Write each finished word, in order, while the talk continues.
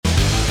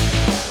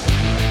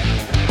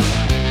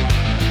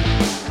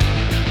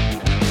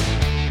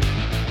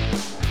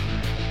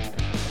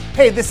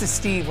Hey, this is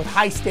Steve with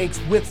High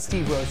Stakes with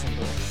Steve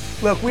Rosenberg.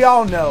 Look, we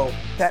all know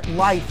that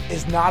life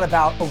is not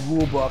about a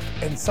rule book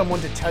and someone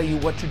to tell you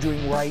what you're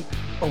doing right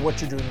or what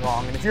you're doing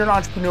wrong. And if you're an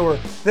entrepreneur,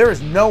 there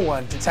is no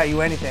one to tell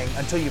you anything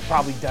until you've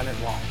probably done it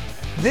wrong.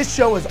 This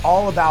show is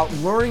all about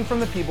learning from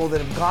the people that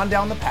have gone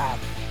down the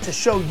path to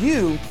show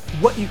you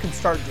what you can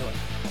start doing.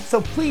 So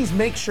please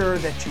make sure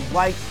that you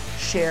like,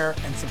 share,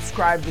 and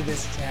subscribe to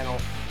this channel.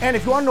 And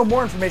if you want to know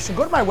more information,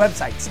 go to my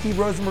website,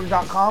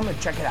 steverosenberg.com,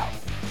 and check it out.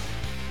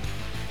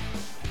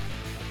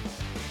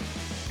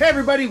 Hey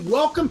everybody,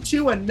 welcome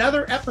to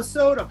another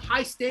episode of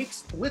High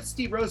Stakes with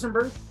Steve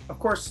Rosenberg. Of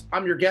course,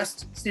 I'm your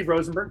guest, Steve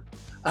Rosenberg.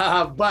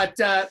 But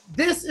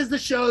this is the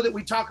show that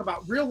we talk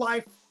about real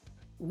life,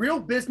 real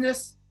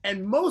business,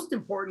 and most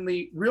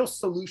importantly, real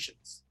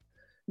solutions.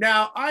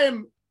 Now, I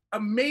am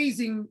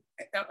amazing.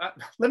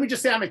 Let me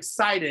just say I'm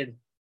excited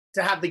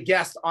to have the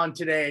guest on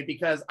today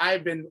because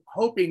I've been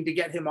hoping to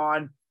get him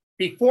on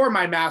before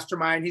my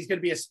mastermind. He's going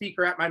to be a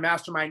speaker at my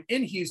mastermind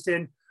in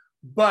Houston.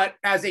 But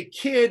as a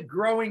kid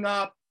growing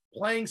up,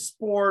 playing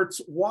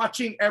sports,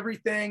 watching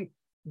everything,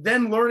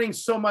 then learning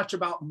so much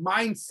about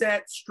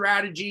mindset,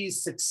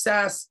 strategies,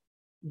 success.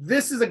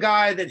 This is a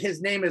guy that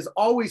his name has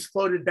always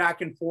floated back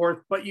and forth,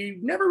 but you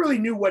never really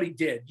knew what he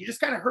did. You just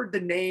kind of heard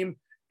the name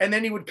and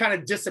then he would kind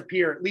of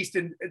disappear, at least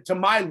to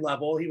my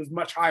level. He was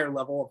much higher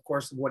level, of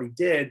course, of what he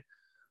did.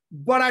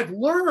 But I've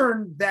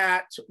learned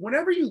that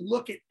whenever you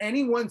look at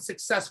anyone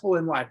successful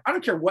in life, I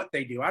don't care what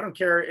they do. I don't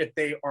care if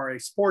they are a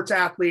sports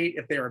athlete,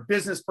 if they are a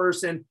business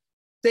person,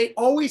 they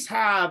always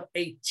have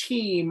a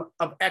team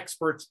of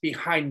experts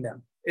behind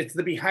them. It's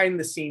the behind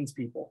the scenes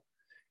people.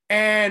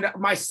 And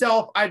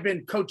myself, I've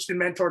been coached and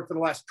mentored for the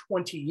last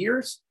 20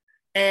 years.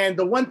 And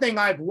the one thing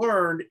I've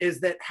learned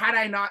is that had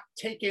I not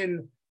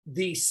taken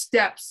the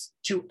steps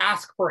to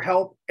ask for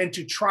help and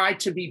to try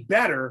to be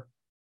better,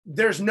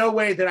 there's no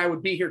way that I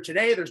would be here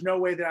today. There's no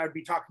way that I would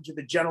be talking to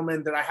the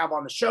gentleman that I have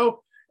on the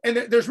show. And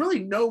there's really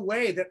no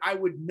way that I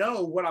would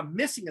know what I'm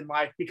missing in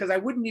life because I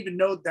wouldn't even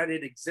know that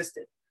it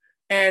existed.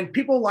 And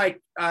people like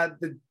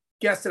the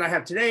guests that I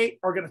have today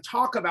are going to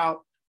talk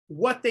about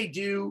what they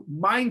do,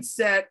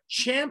 mindset,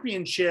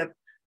 championship,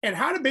 and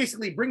how to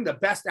basically bring the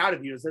best out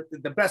of you is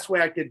the best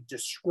way I could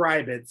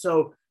describe it.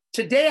 So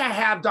today I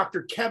have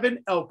Dr. Kevin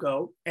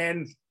Elko,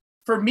 and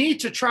for me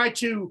to try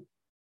to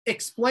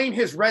explain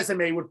his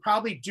resume would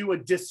probably do a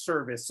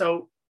disservice.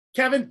 So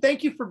Kevin,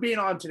 thank you for being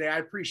on today. I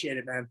appreciate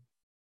it, man.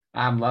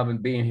 I'm loving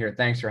being here.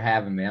 Thanks for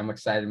having me. I'm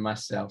excited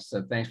myself.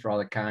 So thanks for all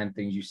the kind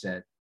things you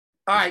said.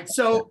 All right.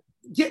 So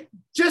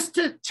just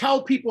to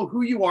tell people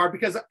who you are,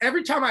 because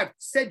every time I've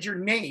said your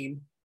name,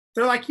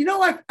 they're like, you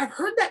know, I've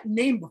heard that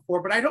name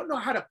before, but I don't know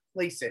how to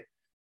place it.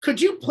 Could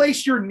you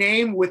place your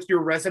name with your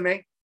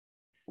resume?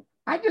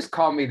 I just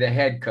call me the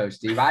head coach,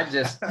 Steve. I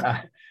just,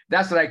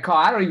 that's what I call.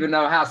 I don't even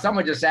know how.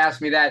 Someone just asked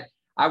me that.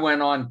 I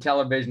went on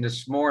television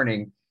this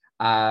morning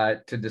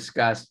to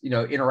discuss,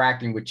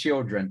 interacting with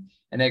children.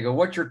 And they go,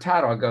 what's your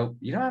title? I go,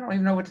 I don't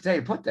even know what to tell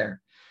you to put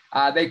there.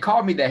 They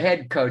called me the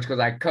head coach because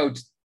I coach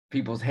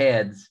people's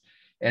heads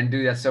and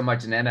do that so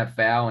much in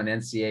NFL and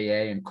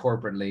NCAA and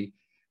corporately.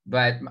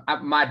 But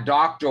my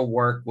doctoral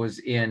work was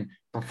in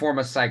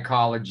performance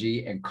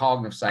psychology and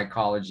cognitive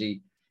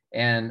psychology.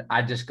 And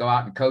I just go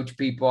out and coach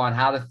people on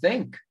how to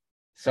think.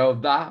 So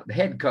the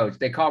head coach,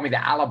 they call me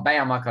the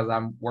Alabama because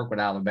I'm work with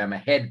Alabama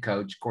head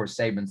coach. Of course,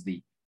 Saban's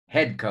the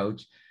head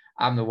coach.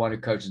 I'm the one who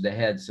coaches the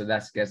head. So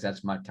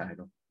that's my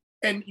title.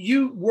 And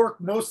you work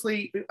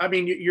mostly,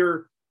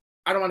 you're,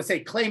 I don't want to say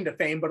claim to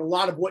fame, but a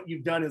lot of what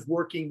you've done is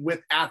working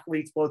with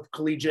athletes, both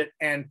collegiate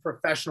and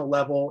professional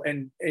level,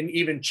 and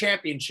even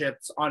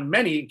championships on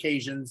many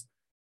occasions.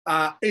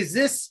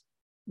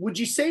 Would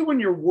you say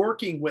when you're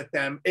working with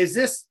them, is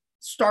this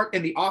start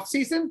in the off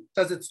season?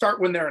 Does it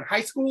start when they're in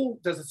high school?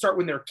 Does it start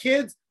when they're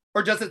kids?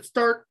 Or does it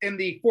start in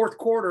the fourth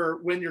quarter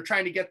when you're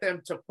trying to get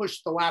them to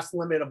push the last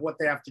limit of what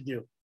they have to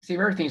do? See,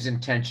 everything's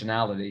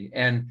intentionality.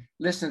 And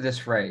listen to this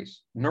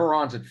phrase,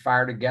 neurons that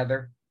fire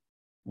together,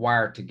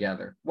 wire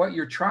together. What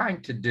you're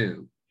trying to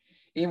do,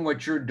 in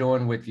what you're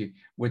doing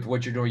with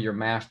what you're doing, your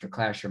master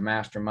class, your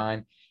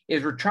mastermind,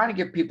 is we're trying to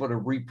get people to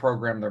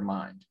reprogram their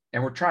mind.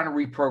 And we're trying to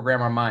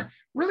reprogram our mind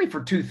really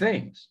for two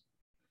things,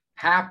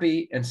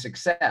 happy and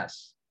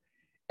success.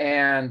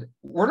 And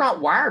we're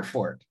not wired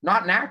for it,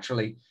 not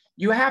naturally.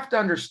 You have to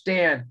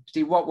understand,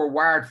 Steve, what we're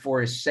wired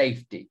for is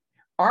safety.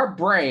 Our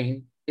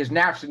brain is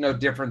naturally no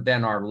different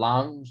than our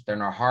lungs,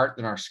 than our heart,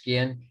 than our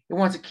skin. It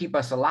wants to keep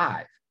us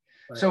alive.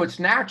 Right. So it's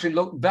naturally,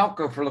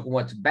 Velcro for looking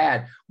what's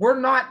bad. We're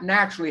not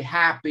naturally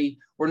happy.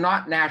 We're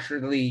not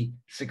naturally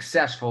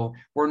successful.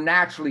 We're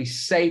naturally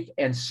safe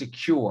and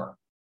secure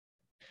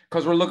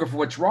because we're looking for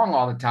what's wrong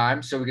all the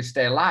time so we can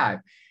stay alive.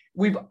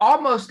 We've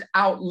almost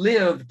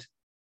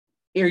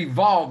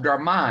evolved our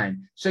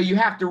mind. So you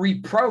have to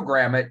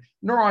reprogram it.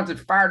 Neurons that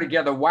fire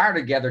together, wire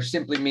together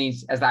simply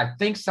means as I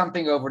think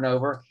something over and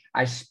over,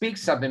 I speak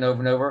something over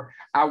and over,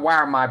 I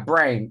wire my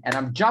brain. And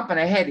I'm jumping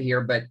ahead here,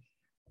 but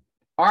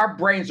our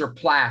brains are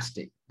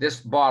plastic.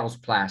 This bottle's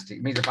plastic.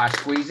 It means if I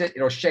squeeze it,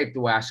 it'll shape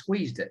the way I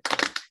squeezed it.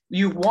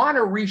 You want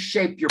to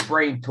reshape your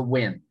brain to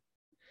win.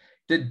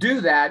 To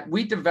do that,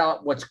 we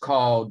develop what's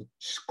called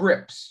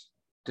scripts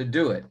to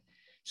do it.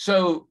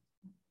 So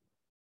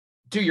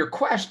to your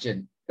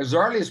question, as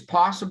early as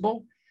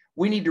possible,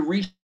 we need to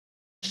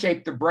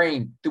reshape the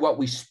brain through what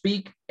we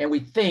speak and we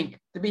think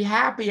to be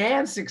happy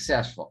and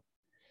successful.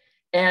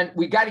 And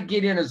we got to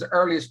get in as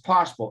early as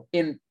possible.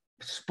 In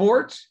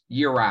sports,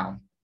 year round,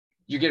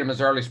 you get them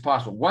as early as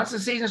possible. Once the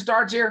season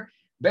starts here,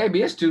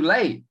 baby, it's too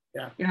late.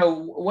 Yeah. You know,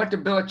 what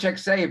did Belichick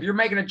say? If you're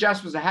making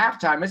adjustments at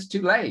halftime, it's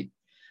too late.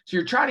 So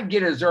you're trying to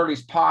get it as early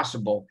as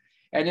possible.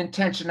 And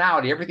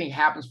intentionality, everything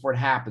happens before it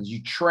happens.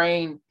 You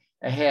train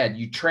ahead.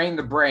 You train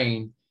the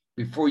brain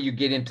before you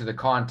get into the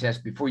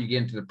contest, before you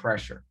get into the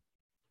pressure.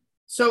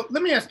 So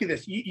let me ask you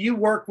this. You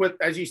work with,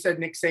 as you said,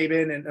 Nick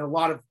Saban and a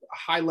lot of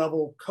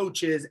high-level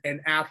coaches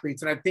and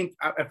athletes. And I think,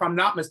 if I'm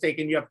not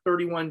mistaken, you have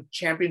 31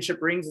 championship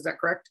rings. Is that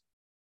correct?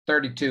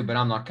 32, but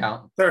I'm not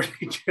counting.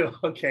 32.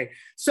 Okay.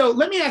 So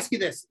let me ask you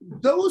this.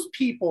 Those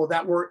people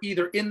that were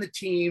either in the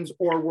teams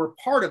or were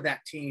part of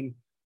that team,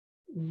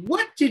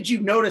 what did you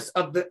notice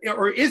of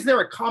or is there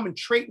a common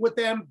trait with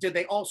them? Did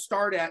they all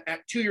start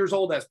at 2 years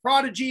old as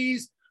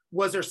prodigies?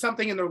 Was there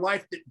something in their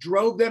life that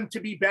drove them to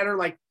be better?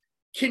 Like,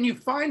 can you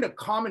find a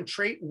common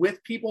trait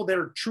with people that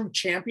are true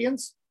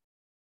champions?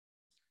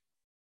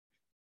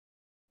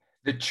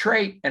 The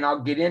trait, and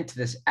I'll get into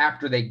this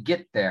after they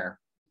get there,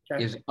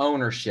 okay, is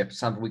ownership,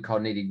 something we call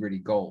nitty-gritty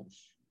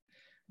goals.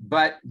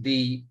 But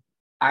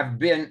I've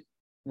been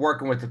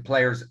working with the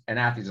players and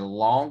athletes a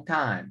long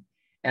time.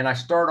 And I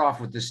start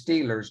off with the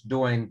Steelers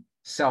doing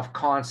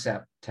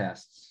self-concept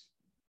tests.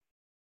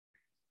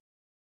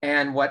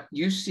 And what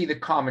you see the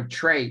common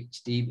trait,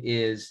 Steve,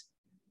 is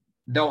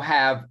they'll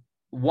have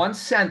one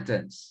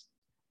sentence.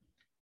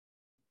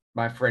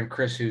 My friend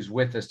Chris, who's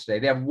with us today,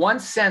 they have one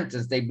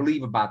sentence they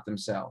believe about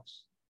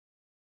themselves.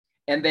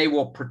 And they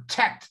will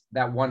protect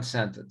that one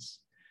sentence.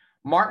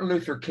 Martin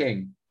Luther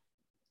King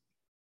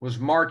was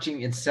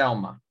marching in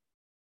Selma.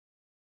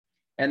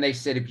 And they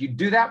said, if you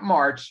do that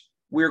march,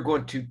 we're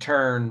going to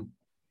turn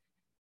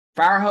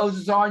fire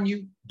hoses on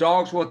you.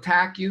 Dogs will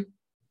attack you.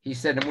 He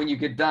said, and when you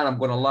get done, I'm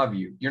going to love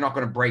you. You're not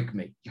going to break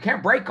me. You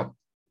can't break them.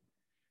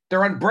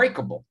 They're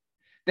unbreakable.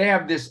 They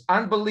have this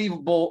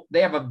unbelievable, they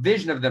have a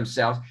vision of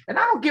themselves. And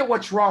I don't get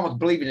what's wrong with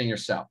believing in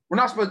yourself. You're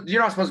not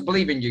supposed to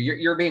believe in you.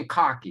 You're being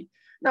cocky.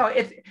 No,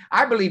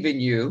 I believe in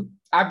you.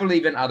 I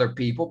believe in other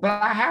people,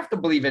 but I have to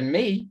believe in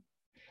me.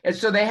 And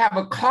so they have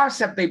a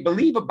concept they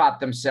believe about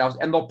themselves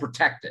and they'll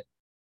protect it.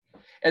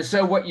 And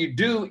so what you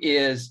do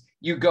is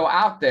you go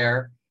out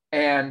there,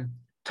 and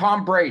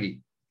Tom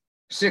Brady,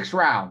 6th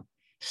round,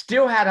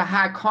 still had a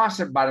high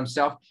concept about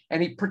himself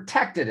and he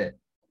protected it.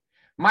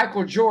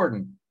 Michael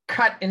Jordan,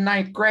 cut in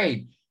 9th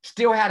grade,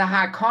 still had a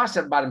high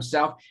concept about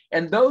himself.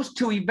 And those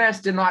two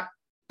events did not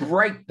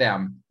break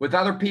them. With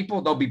other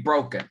people, they'll be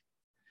broken.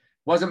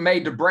 Wasn't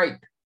made to break.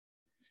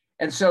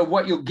 And so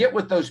what you'll get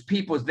with those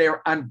people is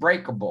they're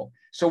unbreakable.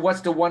 So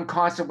what's the one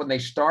concept when they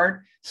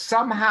start?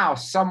 Somehow,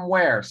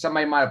 somewhere,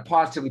 somebody might have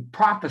positively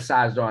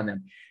prophesized on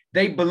them.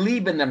 They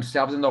believe in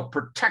themselves and they'll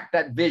protect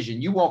that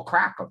vision. You won't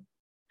crack them.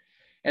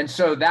 And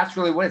so that's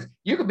really what it is.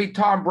 You could be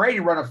Tom Brady,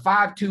 run a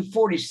 5'2",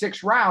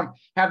 46 round,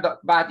 have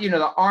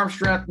the arm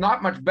strength,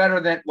 not much better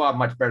than, well,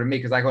 much better than me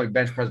because I can only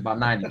bench press about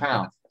 90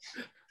 pounds.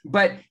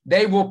 But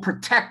they will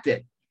protect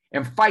it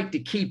and fight to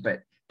keep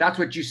it. That's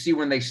what you see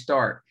when they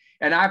start.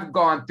 And I've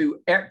gone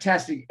through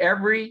testing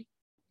every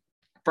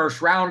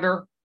first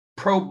rounder,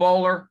 Pro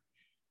Bowler,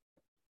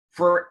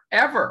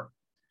 forever.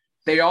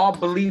 They all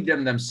believed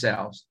in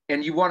themselves.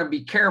 And you want to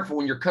be careful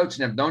when you're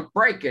coaching them. Don't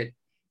break it.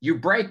 You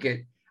break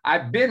it.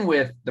 I've been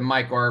with the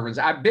Michael Irvins.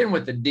 I've been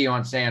with the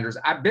Deion Sanders.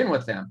 I've been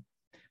with them.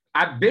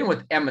 I've been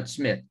with Emmitt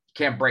Smith.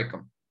 Can't break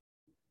them.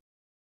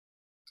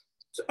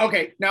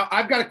 Okay, now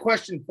I've got a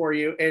question for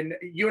you. And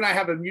you and I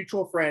have a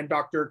mutual friend,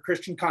 Dr.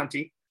 Christian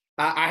Conti.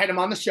 I had him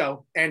on the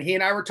show, and he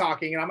and I were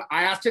talking. And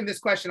I asked him this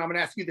question. I'm going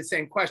to ask you the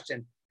same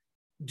question.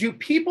 Do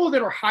people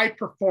that are high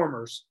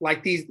performers,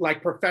 like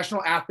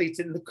professional athletes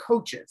and the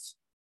coaches,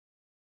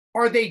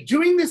 are they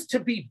doing this to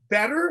be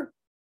better,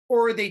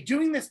 or are they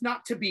doing this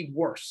not to be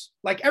worse?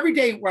 Like every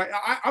day,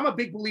 I'm a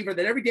big believer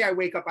that every day I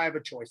wake up, I have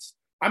a choice.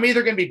 I'm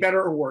either going to be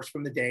better or worse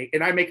from the day,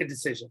 and I make a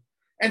decision.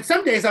 And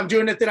some days I'm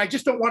doing it that I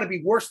just don't want to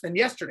be worse than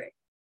yesterday.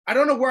 I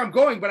don't know where I'm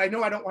going, but I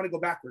know I don't want to go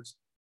backwards.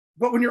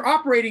 But when you're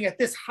operating at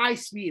this high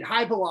speed,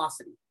 high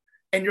velocity,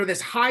 and you're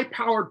this high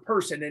powered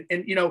person,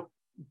 and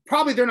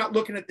probably they're not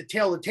looking at the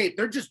tail of the tape.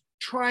 They're just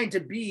trying to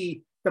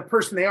be the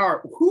person they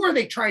are. Who are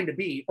they trying to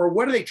be, or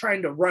what are they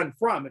trying to run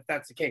from, if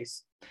that's the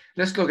case?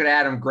 Let's look at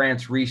Adam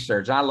Grant's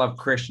research. I love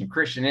Christian.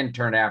 Christian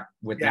interned out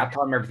with me. I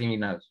taught him everything he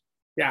knows.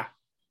 Yeah.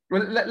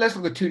 Well, let's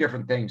look at two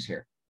different things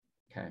here.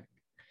 Okay.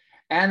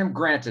 Adam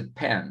Grant at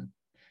Penn.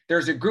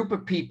 There's a group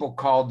of people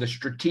called the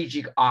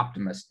strategic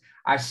optimists.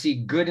 I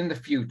see good in the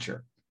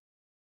future.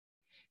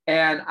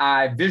 And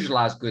I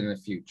visualize good in the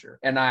future.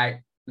 And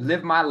I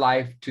live my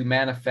life to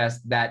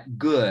manifest that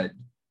good.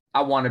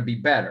 I want to be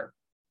better.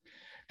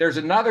 There's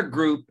another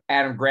group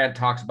Adam Grant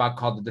talks about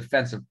called the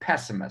defensive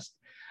pessimist.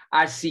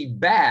 I see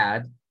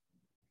bad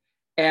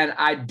and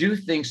I do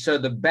things so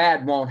the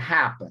bad won't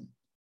happen.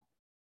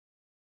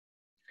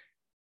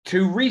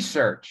 To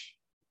research,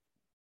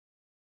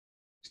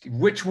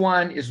 which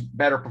one is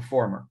better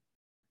performer?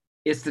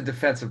 It's the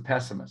defensive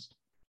pessimist.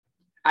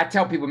 I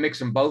tell people mix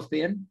them both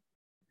in,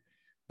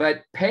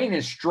 but pain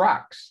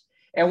instructs.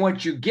 And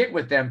once you get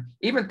with them,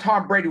 even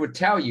Tom Brady would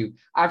tell you,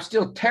 I'm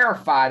still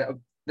terrified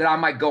that I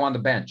might go on the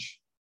bench.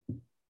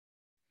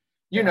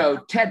 You know,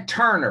 Ted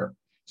Turner,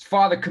 his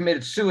father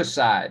committed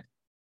suicide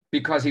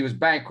because he was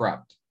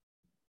bankrupt.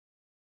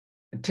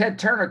 And Ted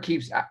Turner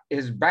keeps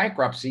his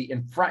bankruptcy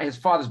in front, his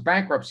father's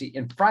bankruptcy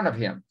in front of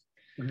him.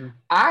 Mm-hmm.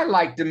 I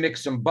like to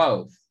mix them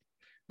both.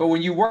 But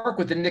when you work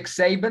with the Nick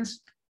Sabans,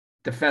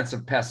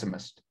 defensive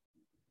pessimist.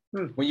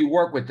 When you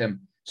work with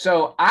them.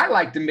 So I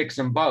like to mix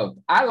them both.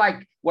 I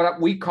like what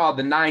we call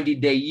the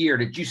 90-day year,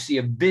 that you see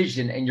a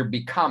vision and you're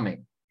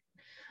becoming.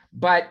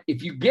 But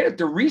if you get at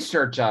the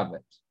research of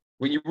it,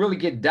 when you really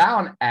get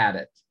down at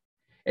it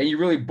and you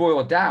really boil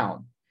it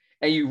down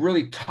and you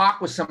really talk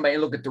with somebody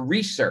and look at the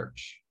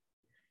research,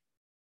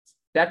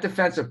 that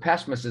defensive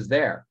pessimist is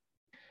there.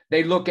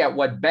 They look at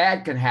what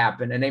bad can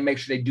happen and they make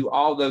sure they do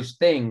all those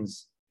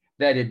things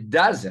that it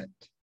doesn't.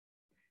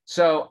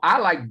 So I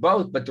like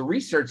both, but the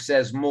research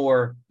says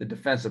more the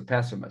defensive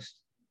pessimist.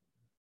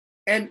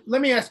 And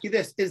let me ask you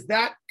this, is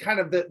that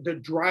kind of the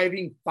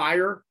driving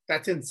fire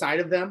that's inside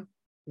of them,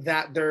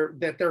 that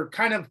they're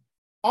kind of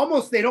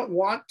almost, they don't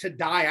want to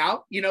die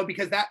out, you know,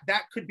 because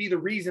that could be the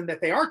reason that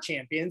they are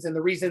champions and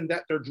the reason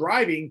that they're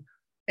driving.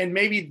 And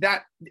maybe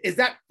that is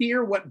that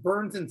fear what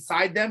burns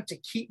inside them to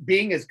keep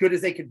being as good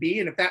as they could be.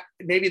 And if that,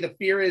 maybe the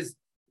fear is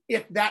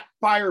if that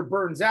fire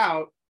burns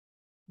out,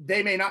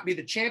 they may not be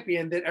the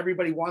champion that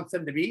everybody wants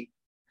them to be.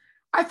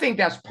 I think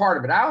that's part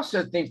of it. I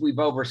also think we've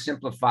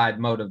oversimplified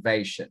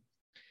motivation.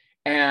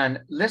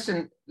 And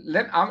listen,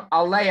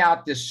 I'll lay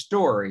out this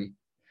story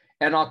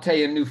and I'll tell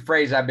you a new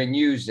phrase I've been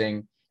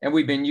using and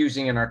we've been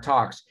using in our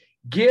talks.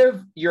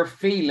 Give your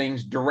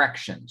feelings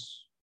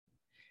directions.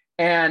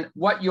 And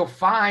what you'll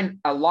find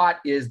a lot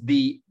is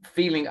the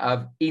feeling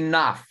of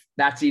enough.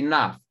 That's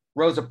enough.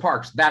 Rosa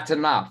Parks, that's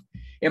enough.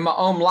 In my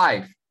own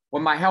life,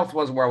 when my health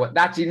wasn't where I was,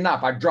 that's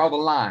enough. I draw the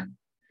line.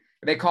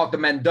 They call it the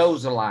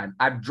Mendoza line.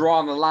 I've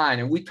drawn the line,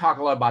 and we talk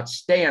a lot about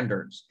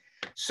standards.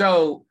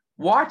 So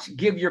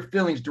give your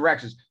feelings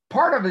directions.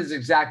 Part of it is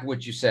exactly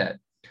what you said.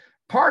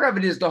 Part of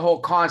it is the whole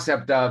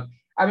concept of,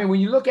 I mean,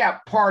 when you look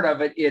at part of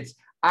it, it's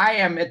I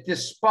am at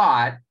this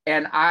spot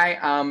and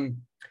I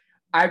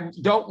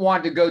don't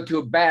want to go to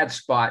a bad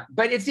spot,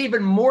 but it's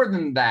even more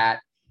than that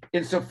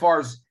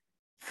insofar as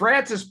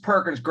Francis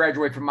Perkins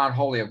graduated from Mount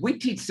Holyoke. We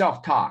teach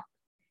self-talk.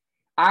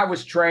 I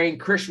was trained,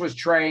 Chris was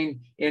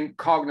trained in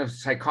cognitive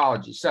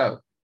psychology. So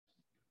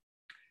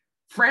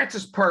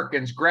Francis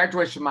Perkins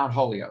graduated from Mount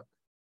Holyoke.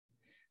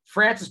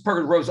 Francis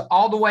Perkins rose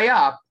all the way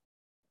up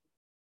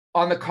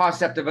on the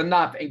concept of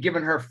enough and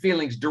given her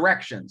feelings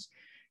directions.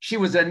 She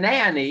was a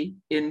nanny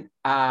in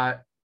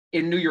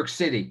New York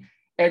City,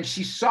 and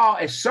she saw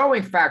a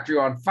sewing factory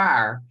on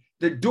fire.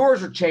 The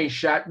doors were chained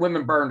shut,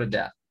 women burned to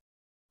death.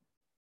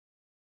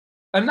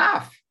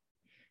 Enough.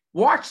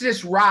 Watch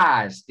this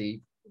rise, Steve,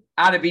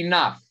 out of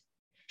enough.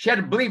 She had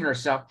to believe in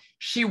herself.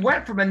 She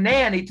went from a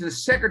nanny to the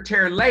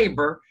Secretary of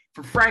Labor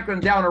for Franklin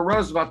Delano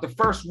Roosevelt, the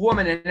first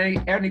woman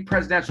in any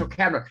presidential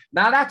cabinet.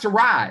 Now that's a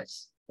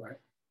rise. Right.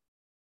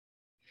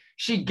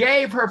 She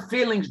gave her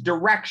feelings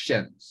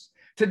directions.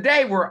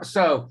 Today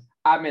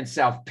I'm in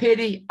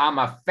self-pity. I'm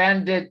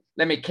offended.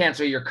 Let me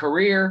cancel your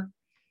career.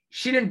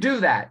 She didn't do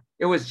that.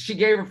 She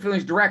gave her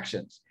feelings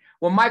directions.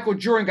 When Michael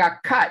Jordan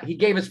got cut, he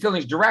gave his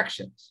feelings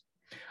directions.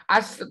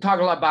 I talk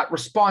a lot about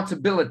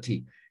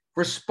responsibility.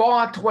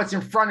 Respond to what's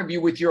in front of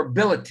you with your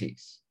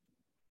abilities.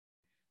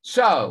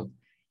 So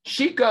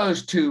she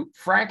goes to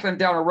Franklin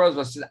Delano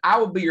Roosevelt and says, I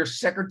will be your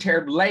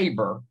Secretary of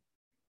Labor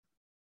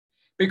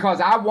because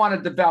I want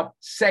to develop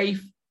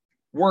safe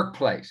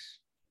workplace.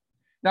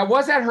 Now,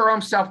 was that her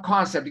own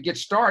self-concept to get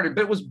started?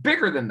 But it was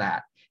bigger than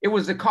that. It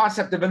was the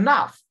concept of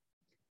enough.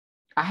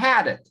 I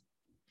had it.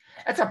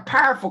 That's a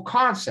powerful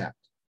concept.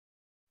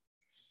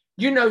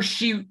 You know,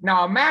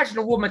 now imagine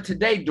a woman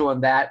today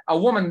doing that, a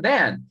woman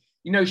then.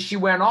 You know, she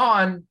went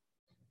on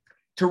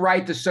to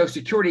write the Social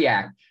Security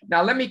Act.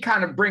 Now, let me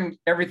kind of bring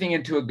everything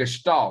into a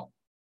gestalt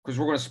because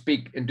we're going to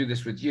speak and do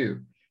this with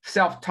you.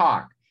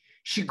 Self-talk.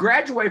 She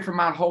graduated from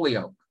Mount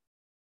Holyoke.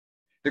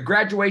 The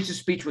graduation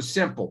speech was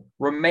simple.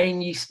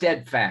 Remain ye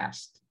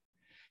steadfast.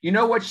 You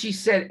know what she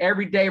said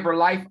every day of her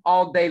life,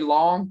 all day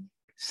long?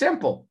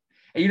 Simple.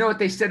 And you know what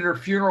they said at her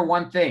funeral?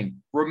 One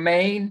thing.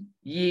 Remain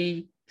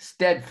ye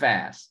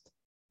steadfast.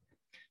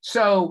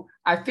 So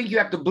I think you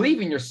have to believe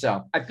in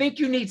yourself. I think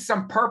you need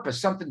some purpose,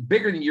 something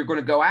bigger than you're going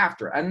to go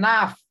after.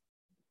 Enough.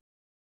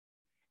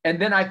 And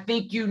then I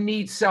think you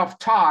need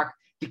self-talk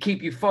to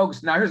keep you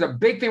focused. Now, here's a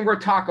big thing we're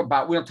talking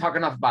about. We don't talk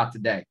enough about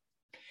today.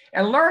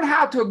 And learn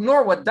how to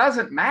ignore what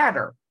doesn't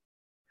matter.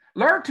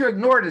 Learn to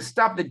ignore the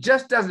stuff that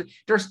just doesn't.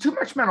 There's too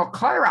much mental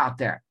clutter out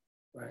there.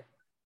 Right.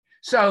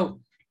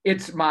 So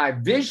it's my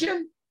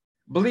vision,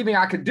 believing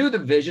I could do the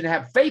vision,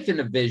 have faith in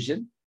the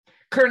vision,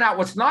 clearing out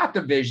what's not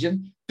the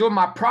vision, doing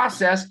my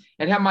process,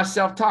 and have my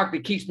self-talk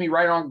that keeps me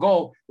right on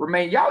goal.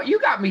 Y'all, you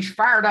got me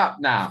fired up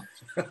now.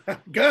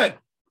 Good.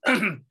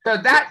 So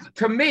that,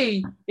 to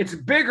me, it's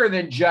bigger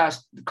than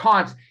just the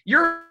concept.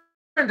 You're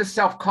into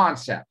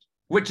self-concept,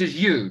 which is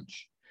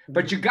huge,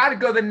 but you got to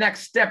go the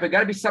next step. It got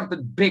to be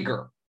something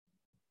bigger,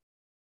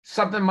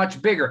 something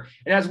much bigger.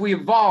 And as we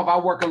evolve, I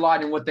work a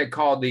lot in what they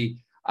call the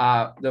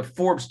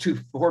Forbes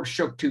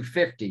Shook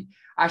 250.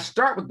 I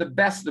start with the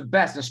best of the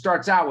best, and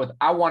starts out with,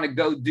 I want to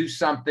go do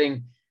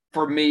something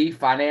for me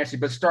financially,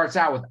 but starts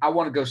out with, I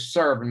want to go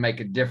serve and make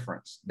a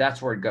difference.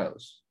 That's where it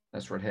goes.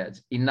 That's where it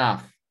heads.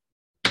 Enough.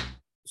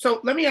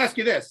 So let me ask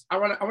you this. I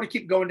want to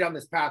keep going down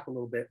this path a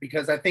little bit,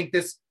 because I think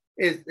this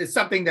is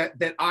something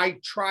that I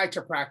try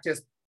to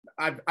practice.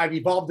 I've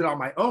evolved it on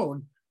my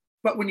own.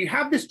 But when you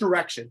have this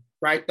direction,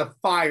 right, the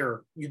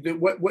fire,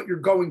 what you're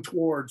going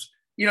towards,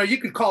 you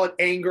could call it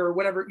anger or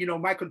whatever,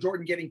 Michael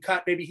Jordan getting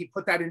cut, maybe he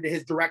put that into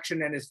his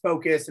direction and his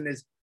focus and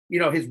his,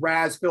 his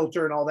RAS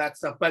filter and all that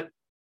stuff. But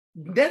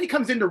then it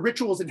comes into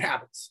rituals and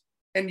habits.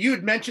 And you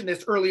had mentioned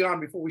this early on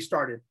before we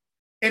started.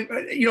 And,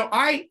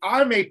 I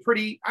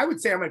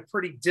would say I'm a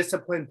pretty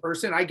disciplined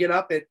person. I get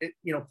up at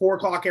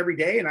 4:00 every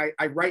day, and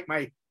I write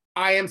my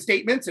I am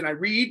statements, and I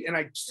read, and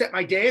I set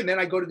my day, and then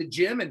I go to the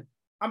gym, and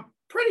I'm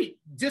pretty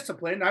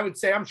disciplined. I would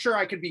say I'm sure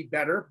I could be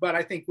better, but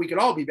I think we could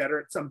all be better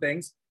at some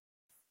things.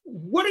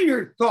 What are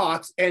your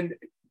thoughts, and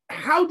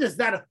how does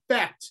that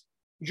affect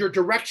your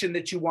direction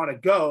that you want to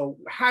go?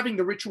 Having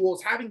the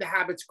rituals, having the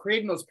habits,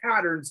 creating those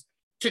patterns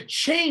to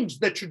change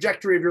the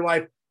trajectory of your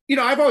life.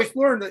 I've always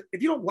learned that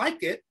if you don't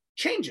like it,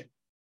 change it.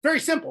 Very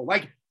simple.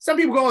 Like, some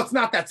people go, it's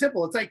not that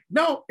simple. It's like,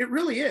 no, it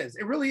really is.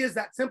 It really is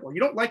that simple. You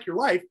don't like your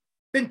life,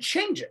 then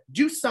change it.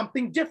 Do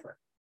something different.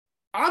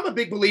 I'm a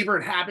big believer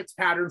in habits,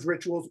 patterns,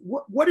 rituals.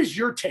 What is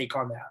your take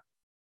on that?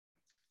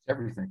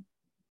 Everything.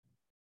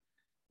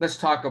 Let's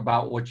talk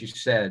about what you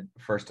said.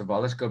 First of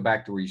all, let's go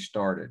back to where you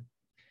started.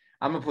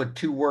 I'm going to put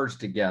two words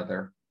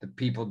together that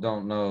people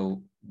don't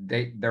know.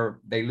 They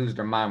lose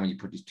their mind when you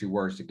put these two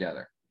words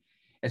together.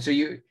 And so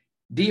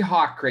D.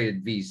 Hawk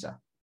created Visa,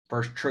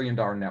 first $1 trillion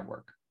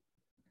network.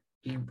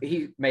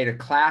 He made a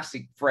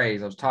classic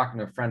phrase. I was talking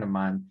to a friend of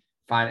mine,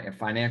 a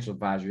financial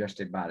advisor,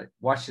 yesterday about it.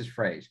 Watch this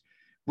phrase.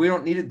 We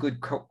don't need a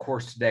good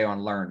course today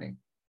on learning.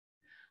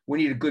 We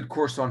need a good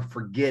course on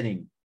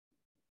forgetting.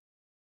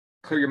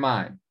 Clear your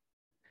mind.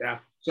 Yeah.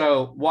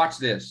 So watch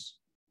this.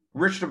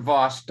 Rich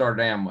DeVos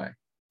started Amway.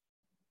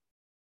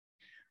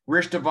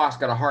 Rich DeVos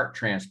got a heart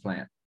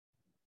transplant.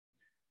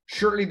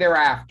 Shortly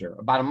thereafter,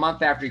 about a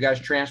month after he got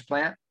his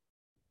transplant,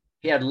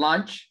 he had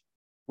lunch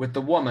with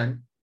the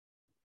woman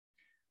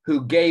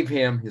who gave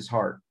him his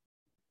heart.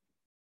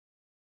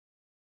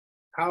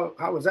 How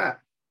was that?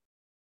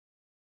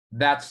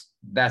 That's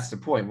the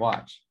point.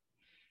 Watch.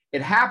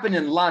 It happened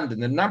in London.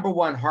 The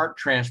 #1 heart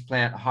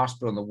transplant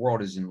hospital in the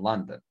world is in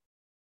London.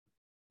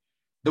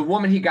 The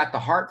woman he got the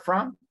heart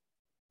from,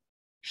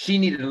 she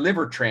needed a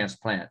liver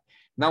transplant.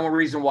 Number one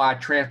reason why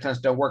transplants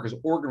don't work is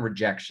organ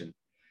rejection.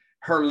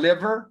 Her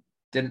liver,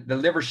 the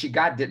liver she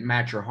got didn't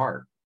match her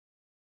heart.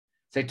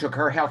 So they took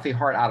her healthy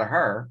heart out of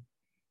her,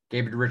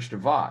 gave it to Rich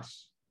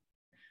DeVos,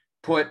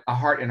 put a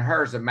heart in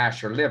hers that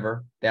matched her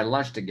liver. They had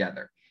lunch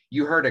together.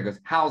 You heard it. Goes,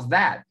 how's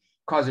that?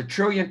 Because 1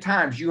 trillion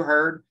times you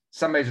heard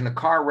somebody's in a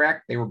car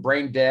wreck, they were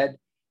brain dead,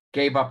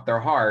 gave up their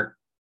heart.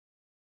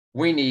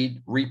 We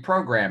need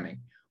reprogramming.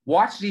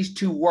 Watch these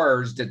two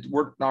words that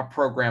we're not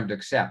programmed to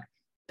accept.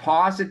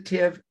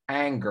 Positive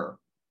anger.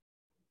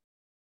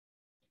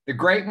 The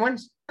great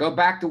ones, go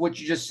back to what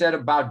you just said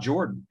about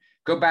Jordan.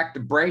 Go back to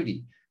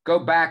Brady. Go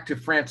back to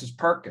Francis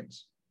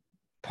Perkins.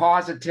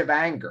 Positive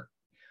anger.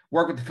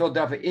 Work with the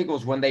Philadelphia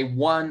Eagles when they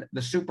won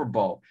the Super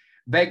Bowl.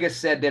 Vegas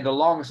said they're the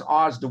longest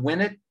odds to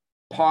win it.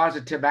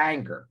 Positive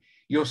anger.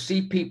 You'll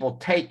see people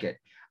take it.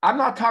 I'm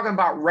not talking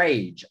about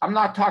rage. I'm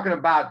not talking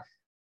about,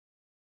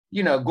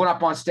 going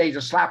up on stage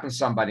and slapping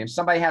somebody. If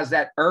somebody has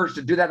that urge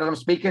to do that as I'm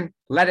speaking,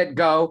 let it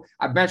go.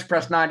 I bench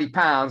press 90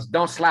 pounds.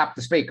 Don't slap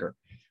the speaker.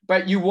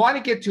 But you want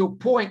to get to a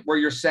point where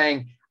you're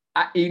saying,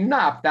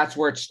 enough. That's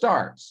where it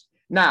starts.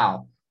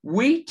 Now,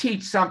 we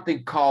teach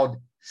something called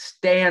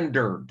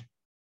standard.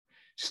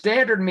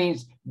 Standard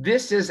means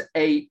this is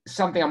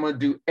something I'm going to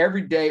do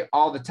every day,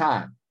 all the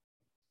time.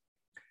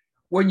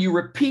 When you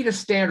repeat a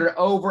standard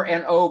over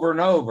and over and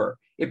over,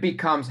 it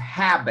becomes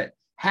habit.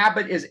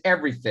 Habit is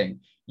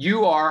everything.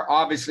 You are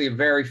obviously a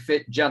very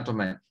fit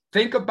gentleman.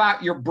 Think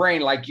about your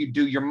brain like you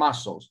do your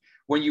muscles.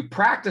 When you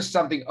practice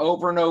something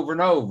over and over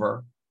and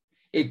over,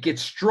 it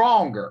gets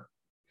stronger.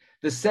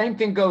 The same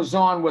thing goes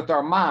on with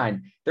our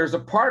mind. There's a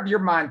part of your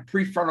mind,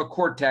 prefrontal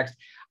cortex.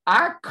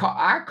 I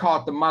call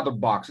it the mother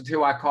box. That's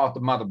who I call it,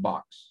 the mother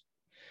box.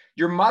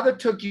 Your mother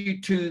took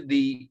you to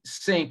the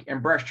sink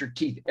and brushed your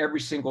teeth every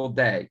single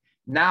day.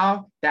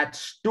 Now that's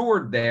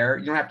stored there.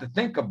 You don't have to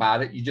think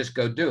about it. You just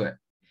go do it.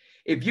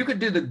 If you could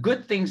do the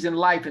good things in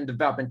life and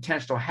develop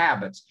intentional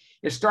habits,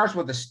 it starts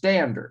with a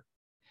standard.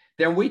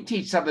 Then we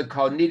teach something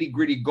called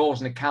nitty-gritty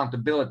goals and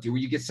accountability, where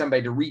you get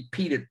somebody to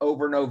repeat it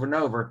over and over and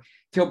over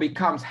till it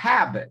becomes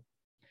habit.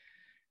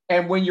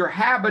 And when your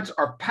habits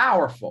are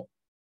powerful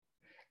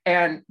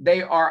and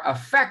they are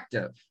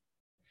effective,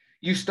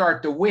 you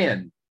start to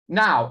win.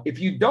 Now, if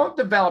you don't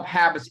develop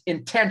habits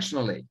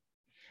intentionally,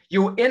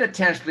 you will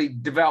unintentionally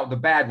develop the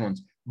bad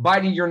ones: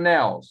 biting your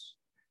nails,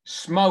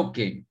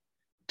 smoking,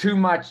 too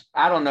much,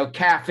 I don't know,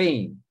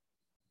 caffeine,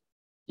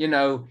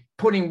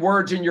 putting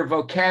words in your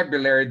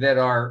vocabulary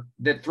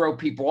that throw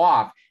people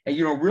off, and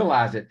you don't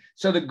realize it.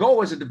 So the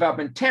goal is to develop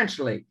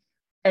intentionally.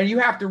 And you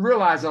have to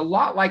realize, a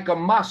lot like a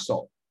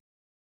muscle.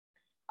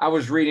 I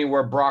was reading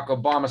where Barack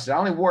Obama said, I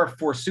only wore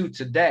 4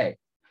 suits a day.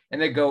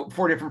 And they go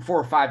 4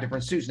 or 5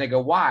 different suits. And they go,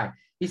 why?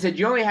 He said,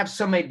 you only have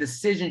so many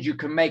decisions you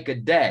can make a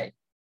day.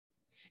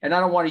 And I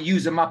don't want to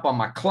use them up on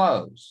my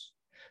clothes.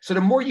 So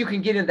the more you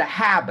can get into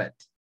habit,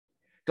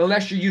 the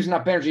less you're using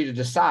up energy to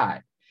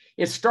decide.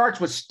 It starts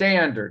with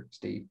standard,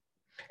 Steve.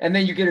 And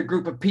then you get a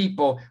group of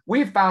people.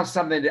 We found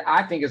something that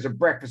I think is a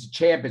breakfast of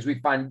champions. We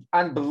find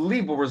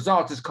unbelievable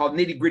results. It's called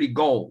nitty-gritty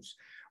goals,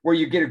 where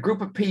you get a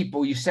group of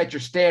people, you set your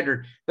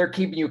standard, they're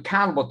keeping you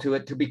accountable to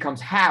it till it becomes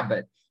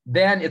habit.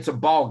 Then it's a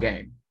ball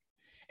game.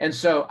 And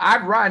so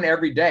I've run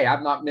every day.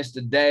 I've not missed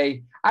a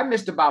day. I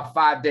missed about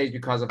 5 days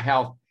because of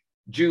health.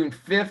 June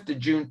 5th to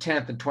June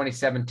 10th in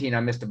 2017,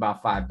 I missed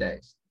about 5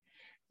 days.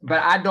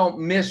 But I don't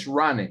miss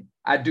running.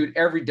 I do it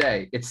every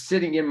day. It's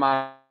sitting in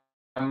my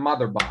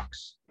mother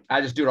box. I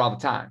just do it all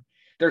the time.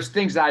 There's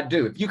things I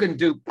do. If you can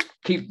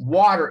keep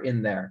water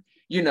in there,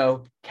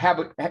 have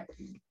a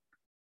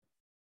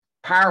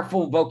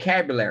powerful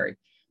vocabulary.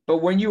 But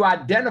when you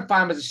identify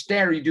them as a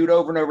standard, you do it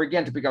over and over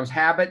again until it becomes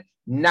habit.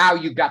 Now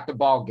you've got the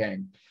ball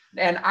game.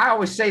 And I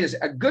always say this: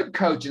 a good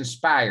coach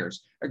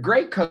inspires. A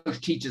great coach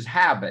teaches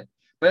habit,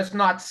 but it's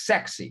not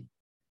sexy.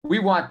 We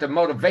want the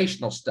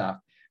motivational stuff.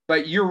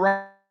 But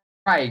you're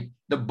right.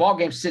 The ball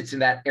game sits in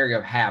that area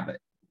of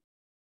habit.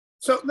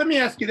 So let me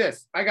ask you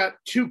this. I got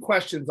 2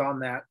 questions on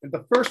that. And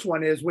the first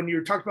one is, when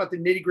you're talking about the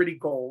nitty-gritty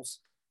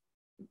goals,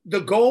 the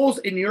goals,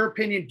 in your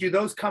opinion, do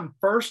those come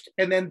first,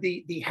 and then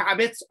the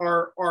habits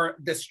are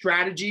the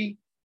strategy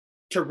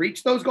to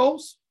reach those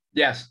goals?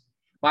 Yes.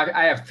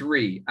 I have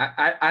 3.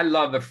 I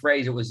love the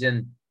phrase. It was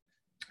in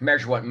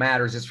Measure What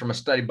Matters. It's from a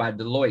study by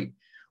Deloitte.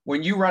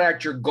 When you write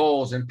out your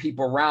goals and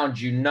people around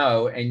you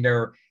know, and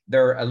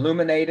they're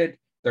illuminated,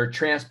 they're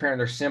transparent,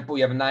 they're simple,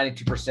 you have a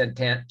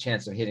 92%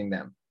 chance of hitting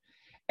them.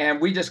 And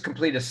we just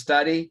completed a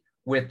study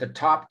with the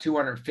top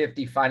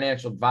 250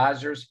 financial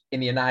advisors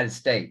in the United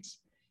States.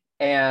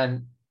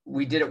 And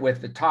we did it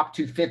with the top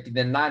 250,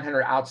 then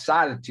 900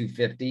 outside of the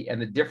 250.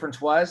 And the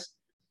difference was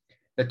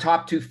the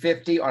top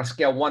 250 on a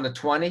scale 1 to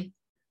 20,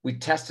 we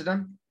tested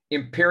them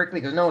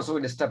empirically, because no one's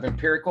looking at stuff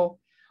empirical.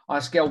 On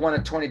a scale 1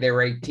 to 20, they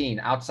were 18.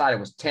 Outside, it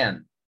was 10.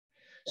 Wow.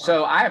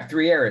 So I have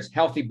 3 areas: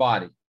 healthy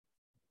body.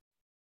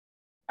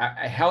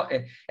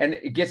 And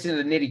it gets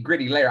into the nitty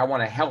gritty later. I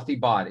want a healthy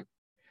body.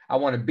 I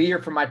want to be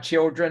here for my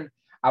children.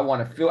 I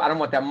want to feel, I don't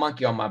want that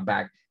monkey on my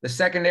back. The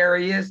second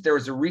area is, there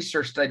was a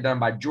research study done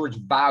by George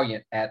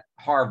Valiant at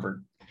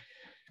Harvard.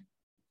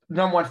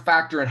 Number 1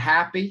 factor in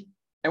happy,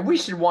 and we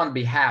should want to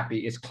be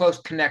happy, is close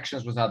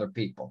connections with other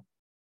people.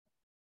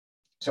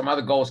 So my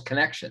other goal is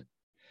connection.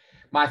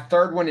 My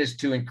third one is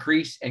to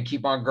increase and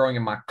keep on growing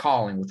in my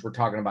calling, which we're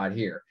talking about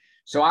here.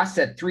 So I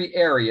set 3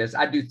 areas.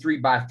 I do 3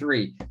 by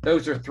 3.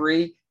 Those are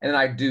 3. And then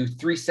I do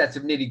 3 sets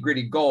of nitty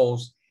gritty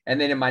goals. And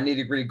then in my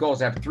nitty gritty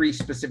goals, I have 3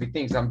 specific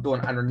things I'm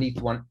doing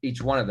underneath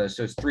each one of those.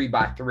 So it's 3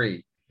 by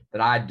 3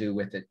 that I do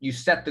with it. You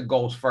set the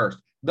goals first.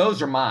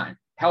 Those are mine: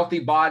 healthy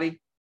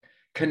body,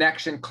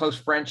 connection, close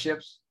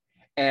friendships,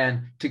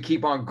 and to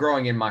keep on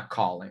growing in my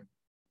calling.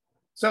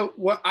 So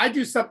what I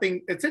do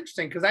something, it's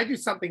interesting because I do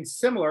something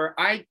similar.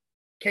 I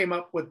came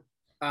up with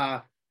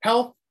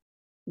health,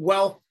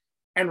 wealth,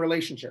 and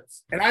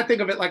relationships. And I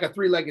think of it like a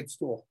 3-legged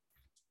stool.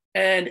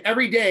 And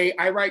every day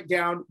I write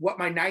down what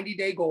my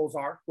 90-day goals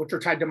are, which are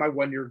tied to my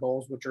 1-year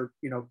goals, which are,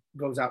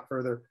 goes out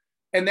further.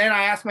 And then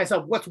I ask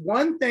myself, what's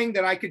one thing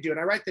that I could do? And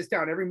I write this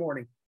down every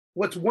morning.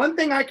 What's one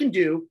thing I can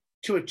do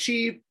to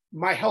achieve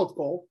my health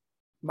goal,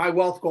 my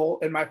wealth goal,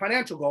 and my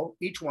financial goal,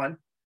 each one?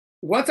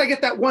 Once I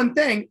get that one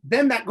thing,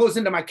 then that goes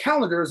into my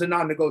calendar as a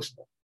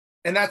non-negotiable.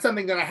 And that's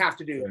something that I have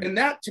to do. Right. And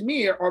that, to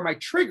me, are my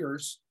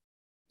triggers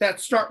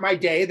that start my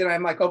day, that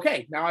I'm like,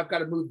 okay, now I've got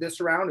to move this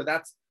around. Or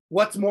that's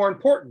what's more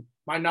important,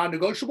 my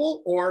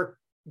non-negotiable or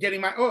getting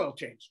my oil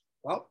changed.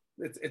 Well,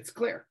 it's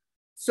clear.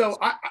 So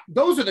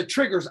those are the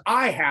triggers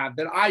I have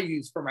that I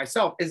use for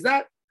myself. Is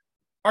that,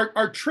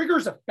 are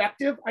triggers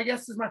effective, I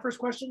guess, is my first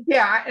question?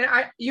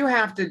 Yeah, you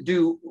have to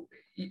do,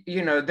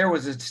 there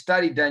was a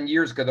study done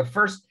years ago. The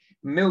first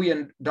 $1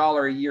 million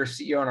a year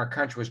CEO in our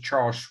country was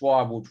Charles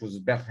Schwab, which was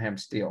Bethlehem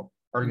Steel,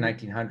 early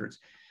 1900s.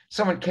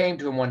 Someone came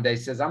to him one day,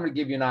 says, I'm going to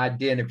give you an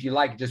idea, and if you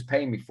like it, just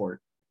pay me for it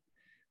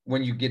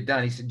when you get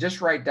done. He said,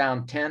 just write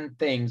down 10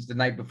 things the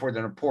night before that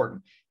are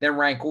important, then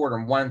rank order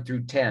them 1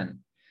 through 10.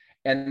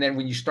 And then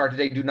when you start the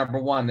day, do number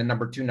 1, then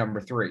number 2, number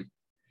 3.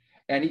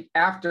 And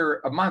after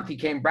a month, he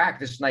came back.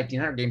 This is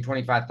 1900, gave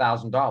him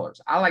 $25,000.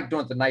 I like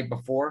doing it the night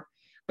before,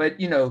 but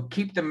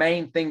keep the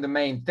main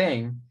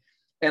thing,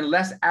 and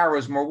less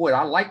arrows, more wood.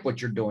 I like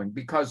what you're doing,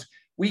 because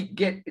we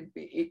get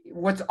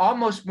what's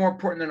almost more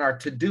important than our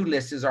to-do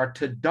list is our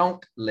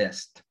to-don't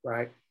list.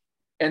 Right.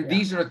 And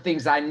these are the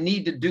things I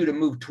need to do to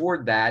move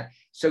toward that.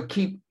 So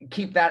keep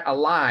that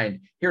aligned.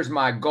 Here's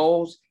my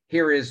goals.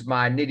 Here is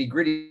my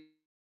nitty-gritty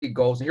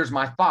goals. And here's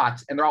my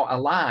thoughts. And they're all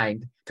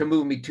aligned to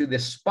move me to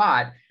this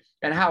spot.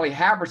 And Howie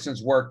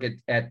Haverson's work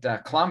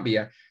at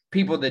Columbia,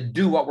 people that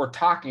do what we're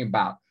talking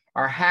about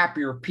are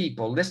happier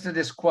people. Listen to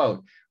this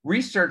quote.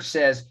 Research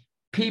says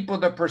people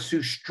that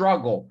pursue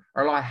struggle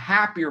are a lot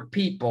happier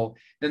people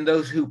than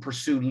those who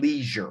pursue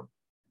leisure.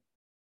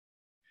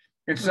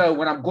 And so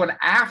when I'm going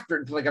after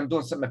it, like I'm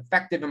doing something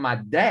effective in my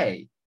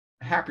day,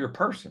 a happier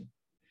person.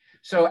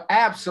 So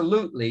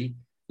absolutely,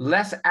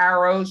 less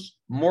arrows,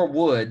 more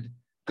wood,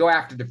 go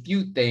after the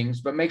few things,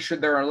 but make sure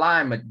they're in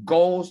alignment.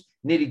 Goals,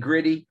 nitty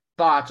gritty,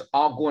 thoughts,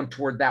 all going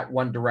toward that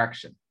one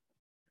direction.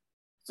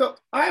 So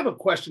I have a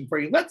question for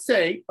you. Let's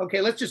say,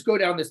 okay, let's just go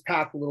down this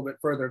path a little bit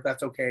further, if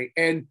that's okay.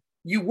 And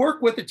you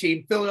work with a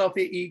team,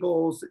 Philadelphia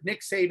Eagles, Nick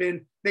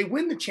Saban, they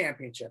win the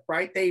championship,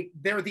 right?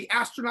 They're the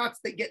astronauts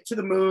that get to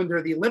the moon.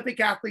 They're the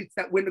Olympic athletes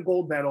that win the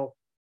gold medal.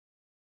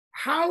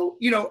 How,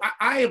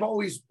 I have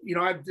always,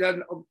 I've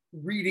done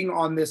reading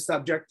on this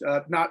subject,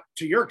 not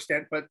to your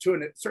extent, but to a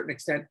certain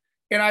extent.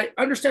 And I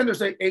understand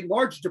there's a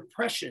large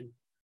depression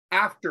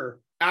after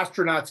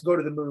astronauts go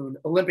to the moon,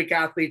 Olympic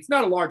athletes,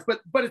 not a large,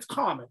 but it's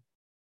common.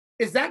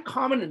 Is that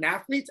common in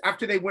athletes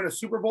after they win a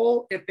Super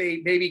Bowl, if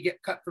they maybe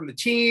get cut from the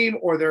team,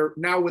 or they're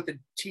now with a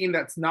team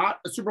that's not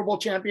a Super Bowl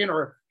champion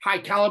or high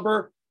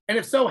caliber? And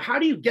if so, how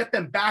do you get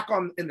them back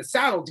in the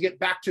saddle to get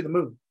back to the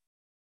moon?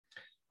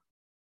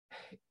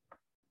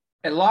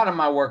 A lot of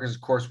my work is,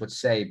 of course, with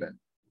Saban.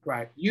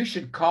 Right. You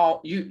should call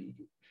you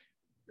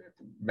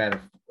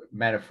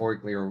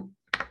metaphorically, or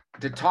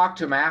to talk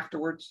to him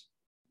afterwards.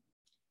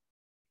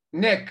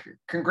 Nick,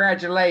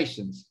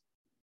 congratulations.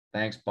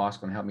 Thanks, boss.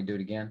 Going to help me do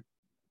it again?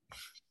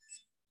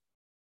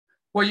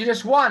 Well, you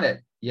just won it.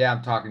 Yeah,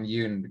 I'm talking to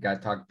you, and the guy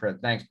talking to the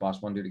president. Thanks, boss.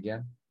 Want to do it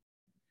again?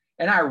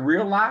 And I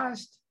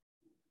realized,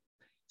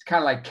 it's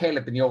kind of like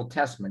Caleb in the Old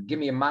Testament. Give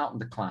me a mountain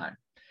to climb.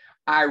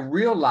 I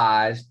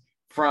realized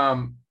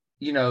from,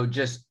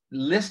 just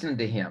listening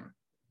to him,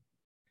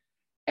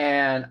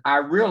 and I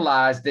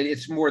realized that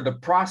it's more the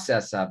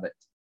process of it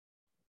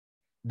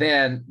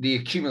than the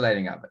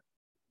accumulating of it.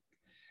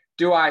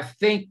 Do I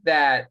think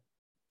that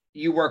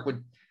you work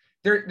with,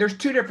 there's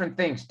two different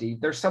things,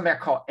 Steve. There's something I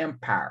call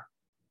empire.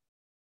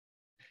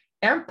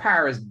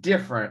 Empire is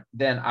different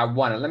than I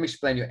want it. Let me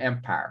explain to you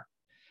empire.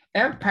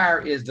 Empire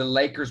is the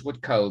Lakers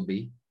with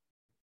Kobe.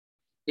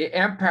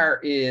 Empire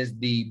is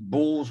the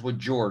Bulls with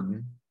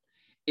Jordan.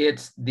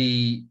 It's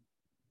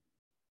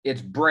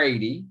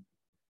Brady.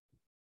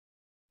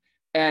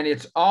 And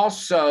it's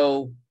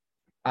also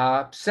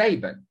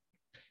Saban.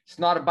 It's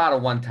not about a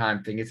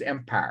one-time thing. It's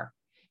empire.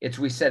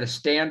 We set a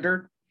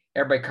standard.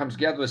 Everybody comes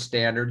together with a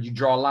standard. You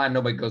draw a line.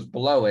 Nobody goes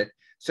below it.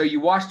 So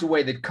you watch the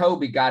way that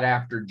Kobe got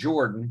after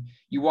Jordan.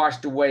 You watch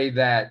the way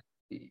that,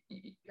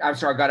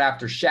 got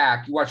after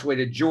Shaq. You watch the way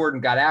that Jordan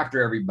got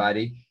after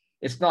everybody.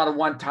 It's not a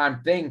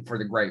one-time thing for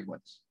the great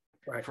ones.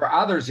 Right. For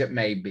others, it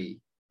may be,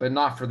 but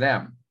not for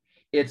them.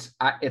 It's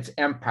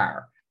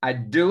empire. I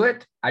do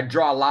it. I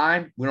draw a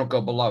line. We don't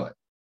go below it.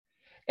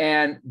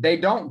 And they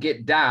don't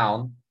get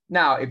down.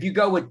 Now, if you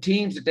go with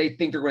teams that they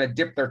think they're going to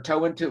dip their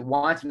toe into it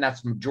once, and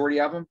that's the majority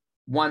of them,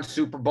 one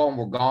Super Bowl and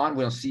we're gone,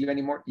 we don't see you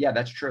anymore. Yeah,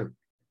 that's true.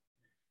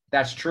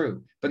 That's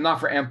true, but not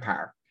for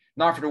empire.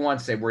 Not for the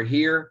ones say, we're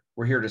here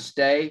to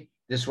stay.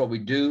 This is what we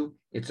do.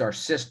 It's our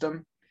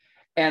system.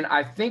 And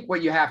I think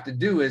what you have to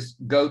do is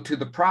go to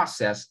the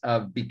process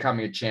of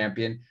becoming a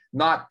champion,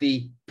 not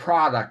the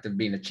product of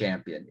being a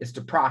champion. It's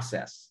the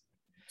process.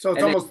 So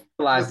it's almost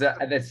realize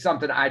that that's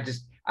something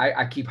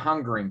I keep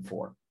hungering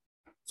for.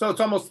 So it's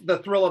almost the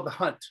thrill of the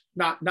hunt,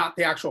 not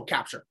the actual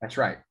capture. That's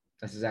right.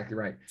 That's exactly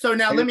right. So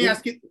now let me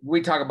ask you.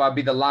 We talk about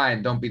be the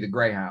lion, don't be the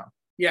greyhound.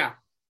 Yeah.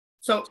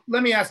 So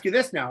let me ask you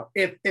this now.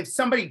 If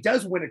somebody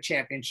does win a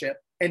championship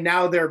and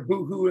now they're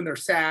boo-hoo and they're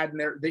sad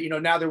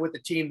and now they're with a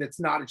team that's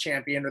not a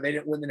champion or they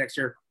didn't win the next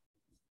year,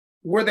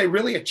 were they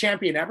really a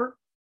champion ever?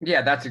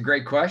 Yeah, that's a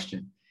great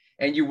question.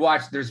 And you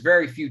watch, there's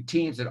very few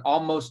teams that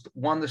almost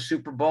won the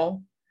Super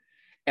Bowl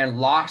and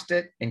lost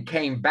it and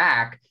came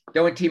back. The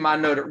only team I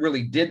know that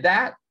really did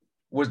that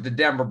was the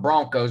Denver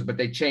Broncos, but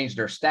they changed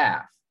their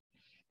staff.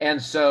 And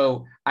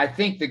so I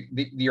think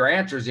your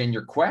answer is in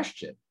your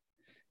question,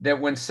 that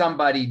when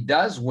somebody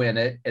does win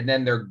it and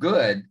then they're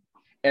good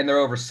and they're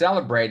over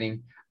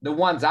celebrating, the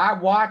ones I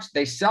watch,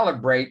 they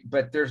celebrate,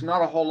 but there's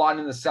not a whole lot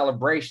in the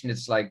celebration.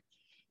 It's like,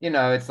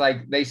 it's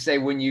like they say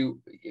when you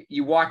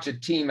watch a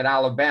team at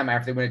Alabama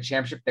after they win a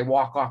championship, they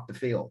walk off the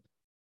field.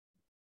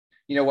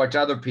 Watch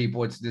other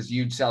people, it's this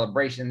huge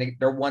celebration.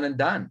 They're one and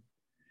done.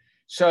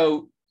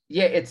 So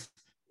yeah,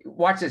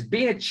 watch this.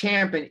 Being a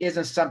champion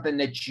isn't something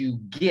that you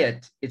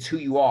get, it's who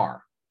you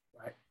are.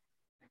 Right.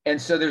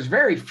 And so there's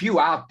very few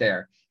out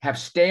there have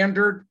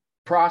standard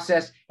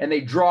process, and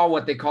they draw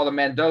what they call the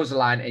Mendoza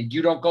line, and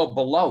you don't go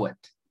below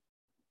it.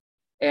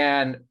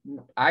 And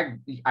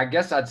I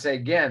guess I'd say,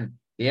 again,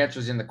 the answer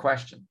is in the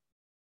question.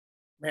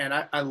 Man,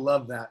 I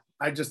love that.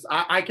 I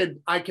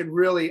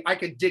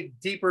could dig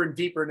deeper and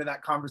deeper into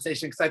that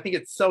conversation because I think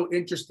it's so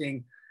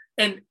interesting.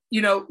 And,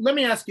 let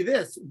me ask you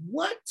this.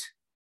 What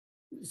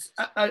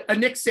a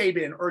Nick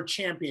Saban or a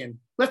champion,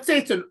 let's say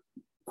it's a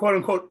quote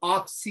unquote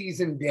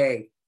off-season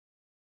day,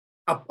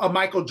 a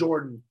Michael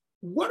Jordan,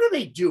 what are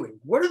they doing?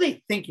 What are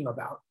they thinking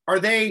about? Are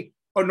they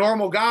a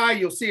normal guy?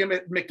 You'll see them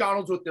at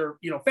McDonald's with their,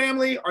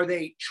 family. Are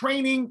they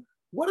training?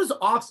 What is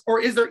off,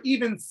 or is there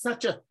even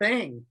such a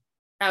thing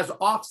as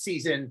off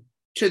season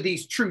to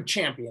these true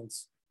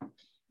champions?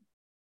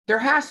 There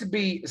has to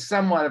be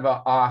somewhat of an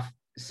off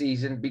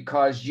season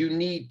because you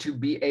need to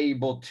be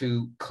able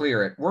to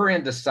clear it. We're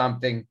into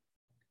something,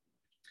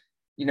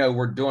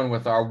 we're doing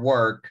with our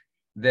work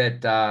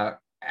that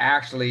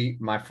actually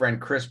my friend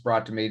Chris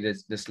brought to me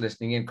this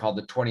listening in called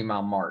the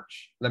 20-mile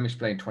march. Let me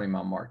explain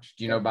 20-mile march.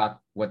 Do you know about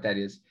what that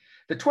is?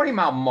 The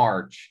 20-mile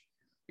march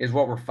is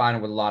what we're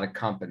finding with a lot of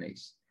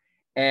companies.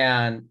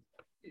 And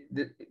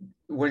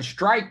when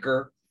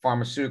Stryker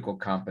pharmaceutical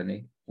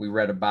company, we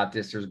read about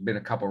this, there's been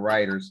a couple of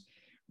writers,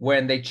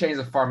 when they changed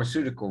the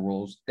pharmaceutical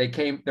rules,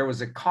 there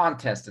was a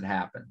contest that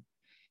happened.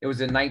 It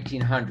was in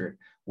 1900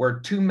 where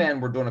two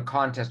men were doing a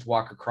contest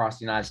walk across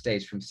the United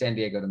States from San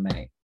Diego to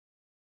Maine.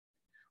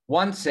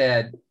 One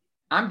said,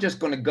 I'm just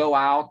going to go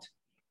out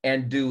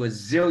and do a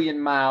zillion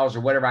miles or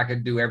whatever I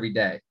could do every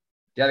day.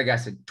 The other guy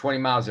said 20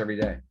 miles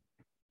every day,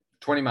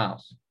 20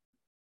 miles.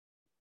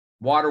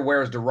 Water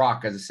wears the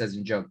rock, as it says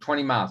in joke,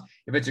 20 miles.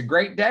 If it's a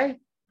great day,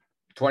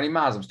 20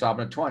 miles, I'm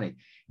stopping at 20. If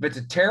it's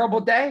a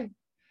terrible day,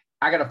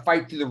 I got to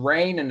fight through the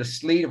rain and the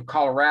sleet of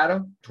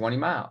Colorado, 20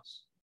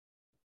 miles.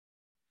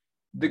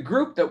 The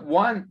group that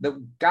won,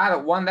 the guy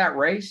that won that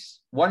race,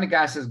 one of the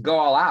guys says, go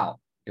all out.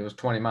 It was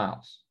 20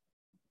 miles.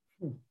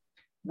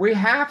 We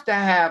have to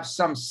have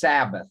some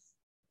Sabbath.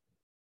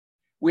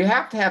 We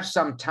have to have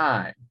some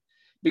time,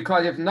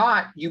 because if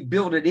not, you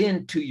build it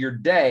into your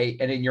day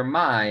and in your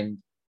mind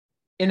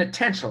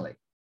unintentionally.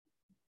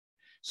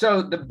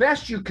 So the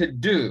best you could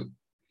do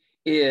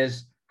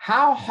is,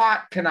 how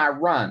hot can I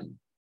run?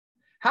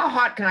 How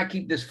hot can I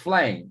keep this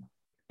flame,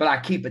 but I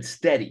keep it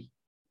steady?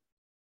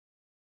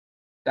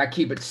 I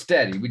keep it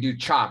steady. We do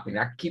chopping.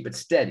 I keep it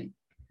steady.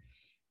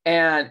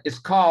 And it's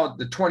called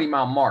the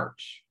 20-mile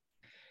march.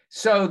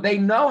 So they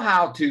know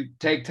how to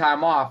take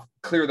time off,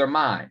 clear their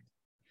mind.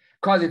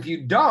 Because if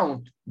you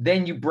don't,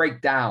 then you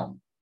break down.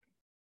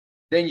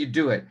 Then you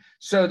do it.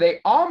 So they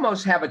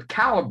almost have it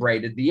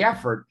calibrated, the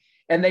effort,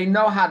 and they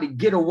know how to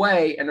get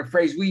away. And the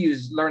phrase we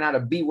use, learn how to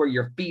be where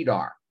your feet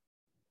are,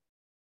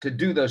 to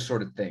do those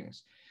sort of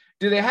things.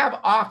 Do they have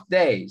off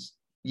days?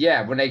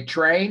 Yeah, when they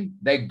train,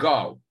 they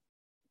go.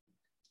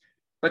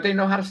 But they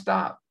know how to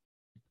stop.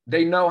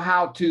 They know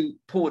how to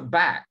pull it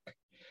back.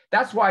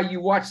 That's why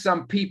you watch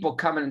some people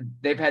come in,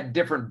 they've had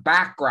different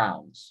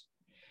backgrounds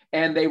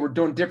and they were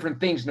doing different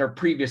things in their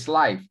previous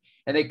life.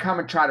 And they come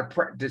and try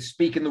to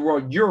speak in the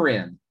world you're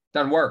in.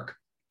 Doesn't work.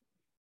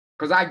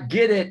 Because I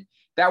get it.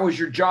 That was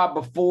your job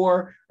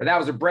before, or that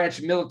was a branch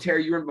of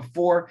military you were in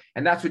before.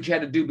 And that's what you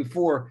had to do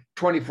before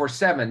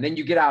 24/7. Then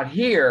you get out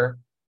here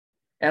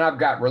and I've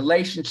got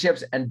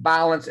relationships and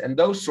balance and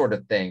those sort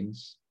of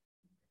things.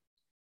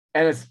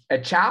 And it's a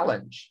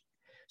challenge.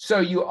 So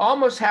you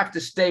almost have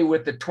to stay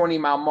with the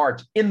 20-mile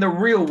march in the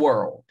real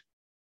world.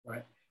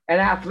 Right.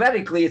 And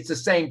athletically, it's the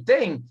same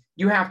thing.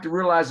 You have to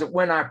realize that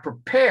when I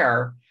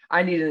prepare,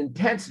 I need an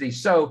intensity.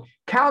 So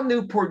Cal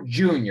Newport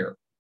Jr.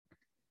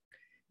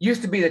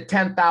 used to be the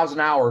 10,000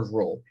 hours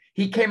rule.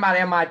 He came out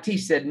of MIT,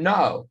 said,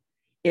 no,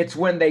 it's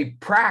when they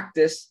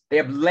practice, they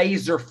have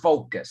laser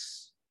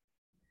focus.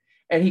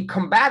 And he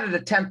combated the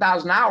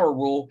 10,000 hour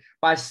rule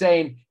by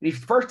saying, he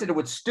first did it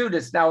with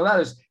students, now with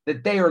others,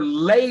 that they are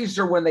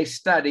laser when they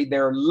study,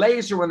 they're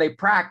laser when they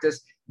practice,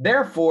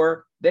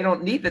 therefore they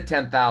don't need the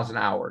 10,000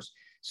 hours.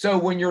 So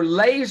when you're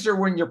laser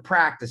when you're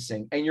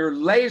practicing and you're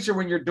laser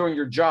when you're doing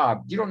your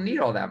job, you don't need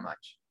all that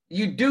much.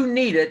 You do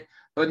need it,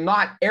 but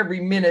not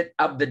every minute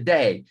of the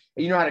day.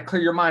 And you know how to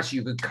clear your mind so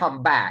you can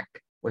come back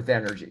with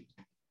energy.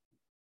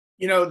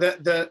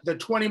 The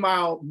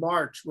 20-mile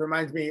march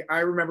reminds me, I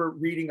remember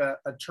reading a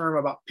term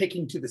about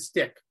picking to the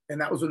stick. And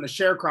that was when the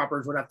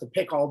sharecroppers would have to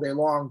pick all day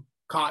long,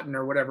 cotton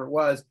or whatever it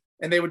was.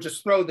 And they would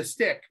just throw the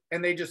stick,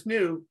 and they just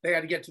knew they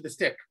had to get to the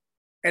stick.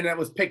 And that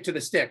was pick to the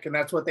stick. And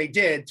that's what they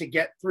did to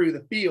get through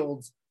the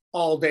fields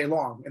all day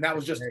long. And that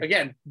was just,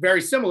 again,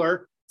 very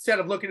similar. Instead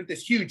of looking at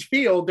this huge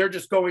field, they're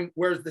just going,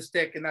 where's the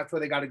stick? And that's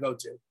where they got to go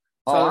to.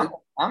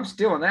 So I'm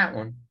stealing that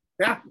one.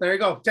 Yeah, there you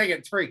go. Take it.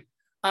 It's free.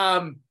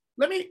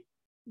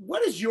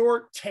 What is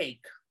your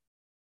take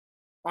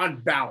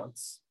on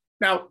balance?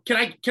 Now, can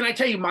I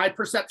tell you my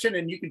perception,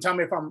 and you can tell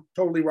me if I'm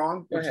totally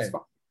wrong, which is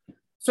fine.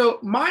 So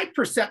my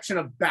perception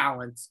of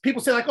balance,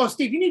 people say like, oh,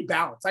 Steve, you need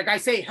balance. Like I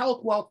say,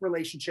 health, wealth,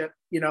 relationship,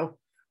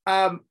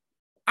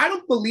 I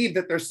don't believe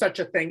that there's such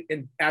a thing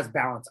as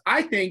balance.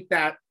 I think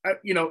that,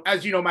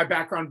 as you know, my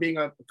background being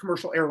a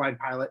commercial airline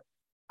pilot,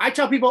 I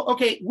tell people,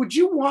 okay, would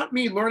you want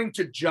me learning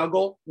to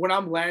juggle when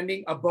I'm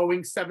landing a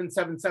Boeing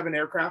 777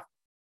 aircraft?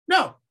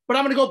 No, but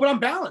I'm going to go, but I'm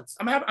balanced.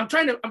 I'm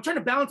trying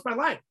to balance my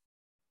life.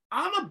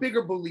 I'm a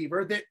bigger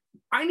believer that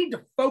I need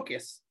to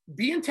focus,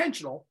 be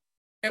intentional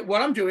at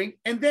what I'm doing,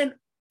 and then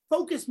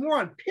focus more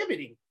on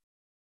pivoting,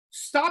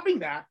 stopping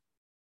that,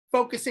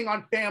 focusing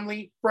on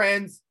family,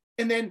 friends,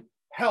 and then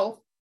health.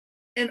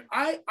 And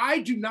I'm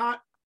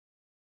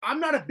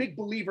not a big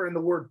believer in the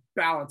word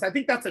balance. I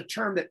think that's a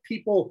term that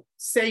people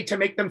say to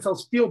make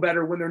themselves feel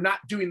better when they're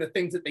not doing the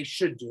things that they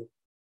should do.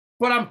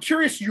 But I'm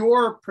curious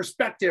your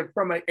perspective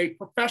from a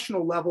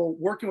professional level,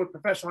 working with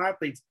professional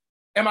athletes.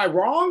 Am I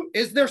wrong?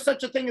 Is there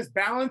such a thing as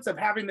balance of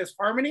having this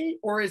harmony,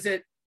 or is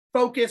it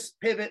focus,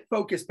 pivot,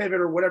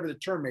 or whatever the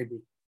term may be?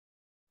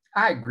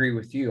 I agree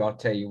with you. I'll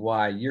tell you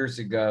why. Years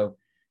ago,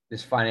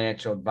 this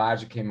financial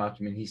advisor came up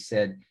to me and he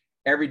said,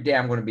 every day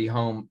I'm going to be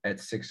home at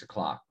 6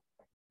 o'clock,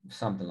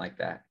 something like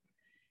that.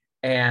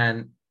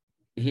 And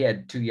he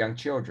had 2 young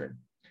children.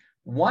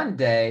 One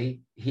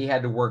day he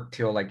had to work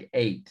till like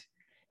 8.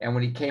 And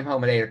when he came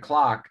home at 8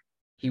 o'clock,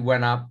 he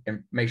went up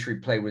and made sure he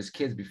played with his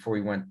kids before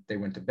they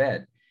went to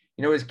bed.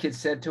 You know what his kids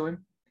said to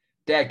him?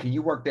 Dad, can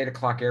you work 8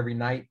 o'clock every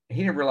night? He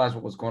didn't realize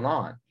what was going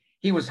on.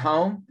 He was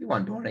home. He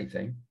wasn't doing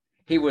anything.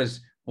 He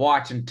was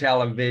watching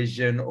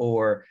television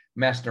or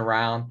messing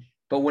around.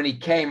 But when he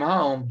came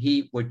home,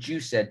 what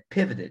you said,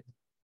 pivoted.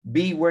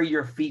 Be where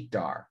your feet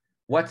are.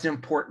 What's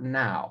important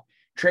now?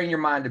 Train your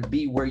mind to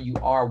be where you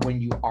are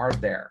when you are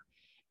there.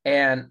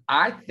 And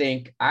I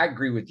think I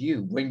agree with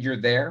you. When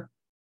you're there,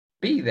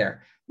 be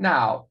there.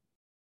 Now,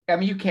 I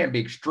mean, you can't be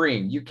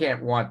extreme. You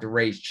can't want to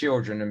raise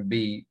children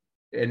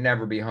and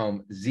never be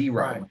home, zero.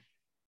 Right.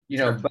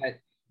 Sure. But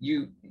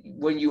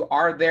when you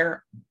are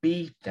there,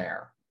 be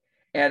there.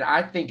 And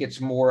I think it's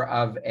more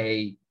of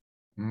a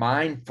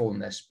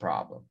mindfulness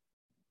problem.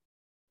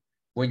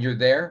 When you're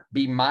there,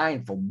 be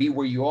mindful, be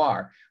where you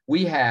are.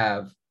 We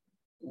have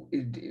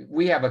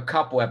a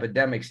couple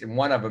epidemics, and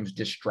one of them is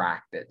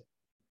distracted.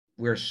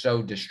 We're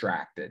so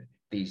distracted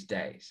these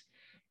days.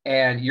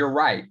 And you're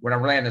right. When I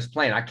land this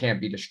plane, I can't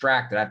be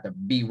distracted. I have to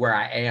be where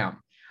I am.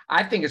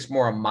 I think it's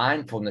more a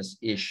mindfulness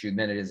issue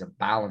than it is a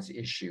balance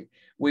issue.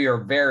 We are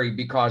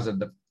because of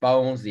the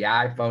phones, the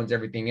iPhones,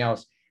 everything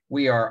else,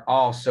 we are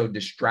all so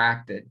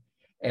distracted.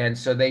 And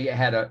so they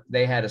had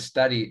a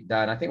study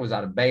done, I think it was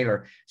out of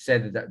Baylor,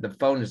 said that the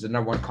phone is the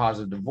number 1 cause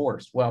of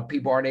divorce. Well,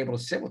 people aren't able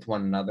to sit with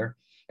one another.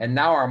 And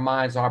now our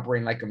minds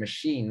operating like a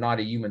machine, not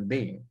a human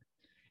being.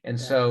 And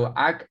so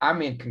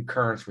I'm in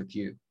concurrence with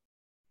you.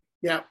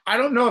 Yeah, I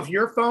don't know if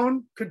your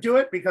phone could do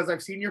it because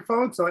I've seen your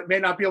phone, so it may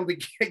not be able to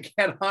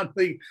get on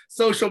the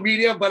social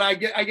media, but I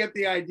get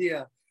the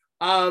idea.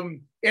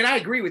 And I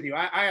agree with you.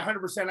 I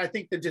 100%. I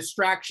think the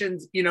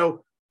distractions,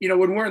 when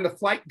we're in the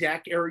flight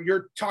deck or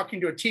you're talking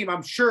to a team,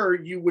 I'm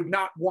sure you would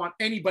not want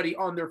anybody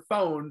on their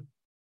phone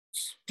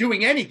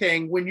doing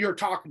anything when you're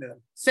talking to them.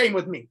 Same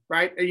with me,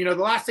 right? The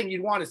last thing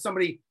you'd want is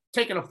somebody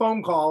taking a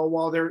phone call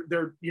while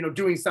they're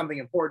doing something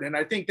important. And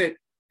I think that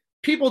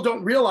people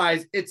don't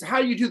realize it's how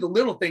you do the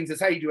little things is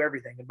how you do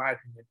everything, in my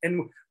opinion.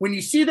 And when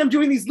you see them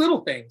doing these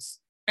little things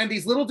and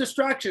these little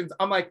distractions,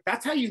 I'm like,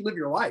 that's how you live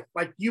your life.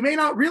 Like, you may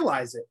not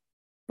realize it,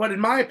 but in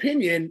my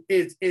opinion,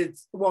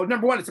 it's well,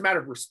 number one, it's a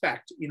matter of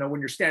respect, when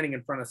you're standing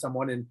in front of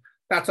someone. And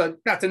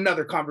that's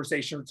another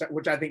conversation,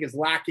 which I think is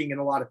lacking in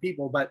a lot of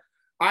people. But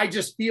I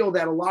just feel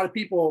that a lot of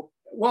people,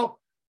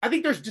 I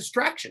think there's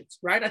distractions,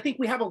 right? I think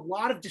we have a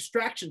lot of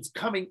distractions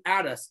coming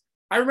at us.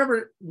 I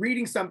remember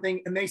reading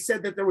something and they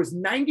said that there was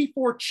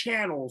 94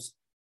 channels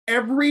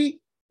every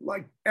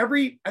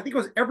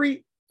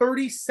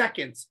 30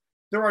 seconds.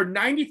 There are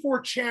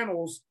 94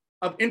 channels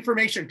of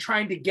information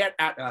trying to get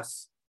at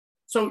us.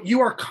 So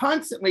you are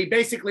constantly,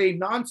 basically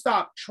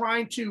nonstop,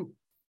 trying to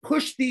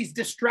push these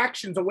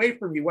distractions away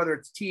from you, whether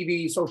it's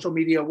TV, social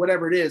media,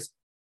 whatever it is.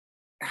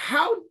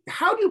 How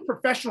do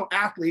professional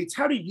athletes,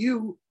 how do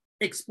you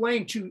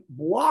explain to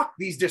block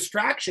these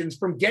distractions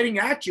from getting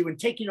at you and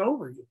taking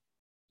over you?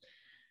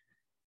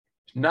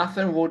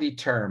 Nothing will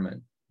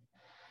determine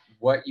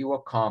what you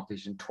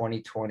accomplish in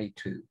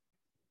 2022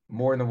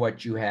 more than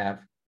what you have,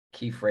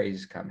 key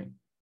phrases coming,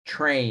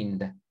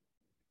 trained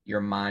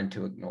your mind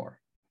to ignore.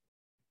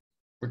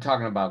 We're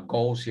talking about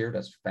goals here.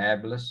 That's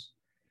fabulous.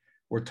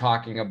 We're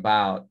talking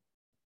about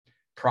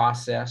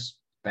process.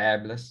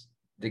 Fabulous.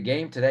 The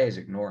game today is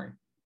ignoring.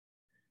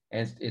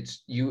 And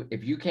it's you,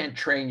 if you can't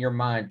train your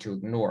mind to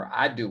ignore,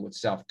 I do with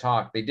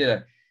self-talk. They did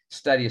a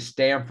study at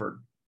Stanford,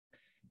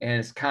 and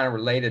it's kind of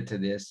related to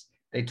this.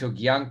 They took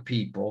young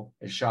people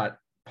and shot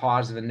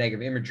positive and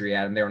negative imagery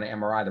at them. They were on an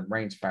MRI, their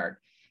brains fired.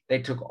 They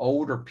took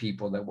older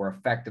people that were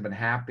effective and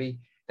happy.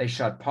 They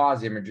shot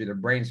positive imagery, their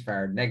brains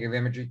fired. Negative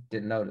imagery,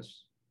 didn't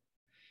notice.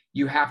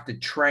 You have to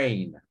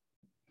train,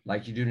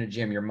 like you do in the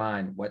gym, your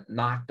mind, what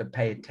not to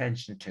pay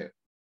attention to.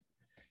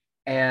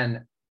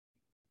 And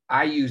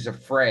I use a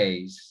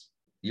phrase,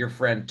 your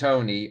friend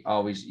Tony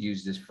always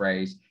used this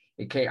phrase.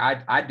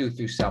 I do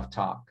through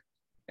self-talk.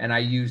 And I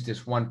used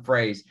this one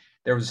phrase.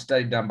 There was a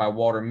study done by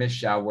Walter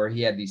Mischel where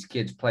he had these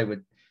kids play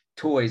with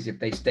toys. If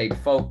they stayed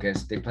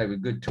focused, they play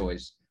with good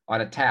toys on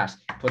a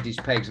task, put these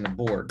pegs on the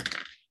board.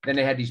 Then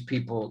they had these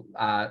people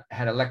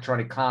had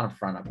electronic clown in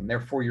front of them. They're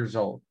 4 years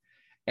old.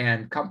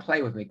 And come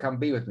play with me, come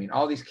be with me. And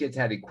all these kids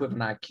had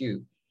equivalent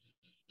IQ.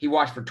 He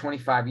watched for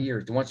 25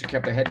 years. The ones who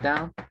kept their head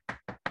down,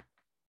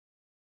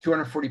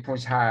 240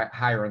 points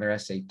higher on their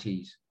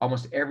SATs.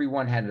 Almost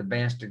everyone had an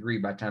advanced degree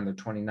by the time they're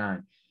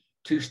 29.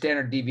 2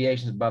 standard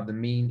deviations above the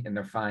mean in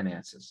their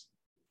finances.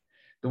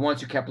 The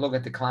ones who kept looking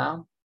at the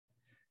clown,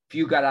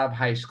 few got out of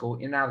high school,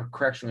 in and out of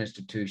correctional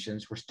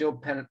institutions, were still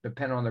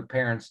dependent on their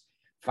parents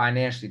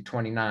financially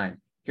 29.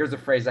 Here's a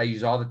phrase I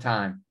use all the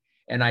time,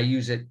 and I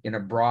use it in a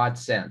broad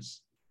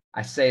sense.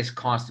 I say it's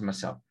constant to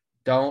myself.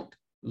 Don't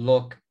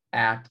look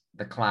at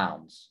the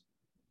clowns.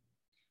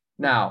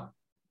 Now,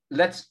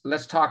 let's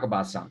talk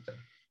about something,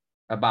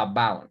 about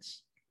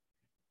balance.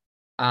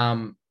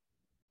 I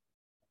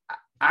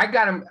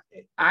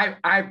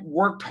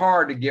worked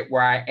hard to get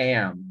where I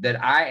am,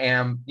 that I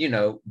am,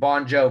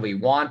 Bon Jovi,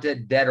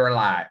 wanted, dead or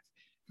alive.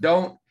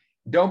 Don't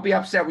be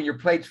upset when your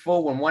plate's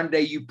full when one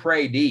day you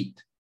pray to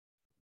eat.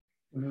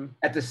 Mm-hmm.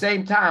 At the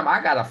same time,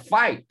 I got to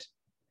fight.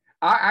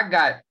 I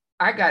got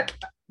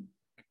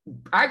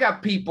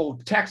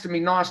people texting me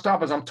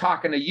nonstop as I'm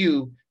talking to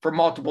you for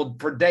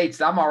dates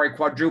that I'm already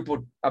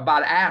quadrupled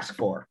about to ask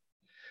for.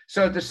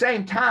 So at the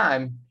same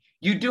time,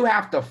 you do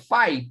have to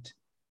fight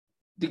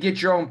to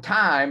get your own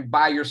time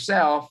by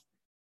yourself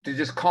to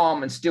just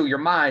calm and still your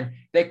mind.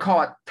 They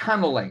call it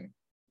tunneling.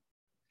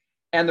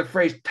 And the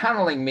phrase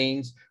tunneling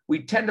means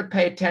we tend to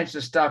pay attention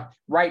to stuff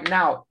right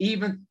now.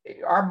 Even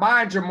our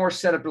minds are more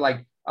set up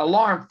like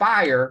alarm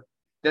fire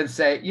than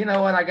say, you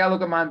know what, I got to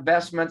look at my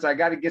investments. I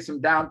got to get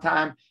some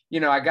downtime.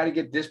 I got to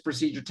get this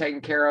procedure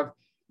taken care of.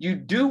 You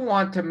do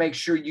want to make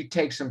sure you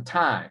take some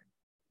time,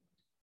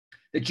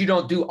 that you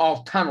don't do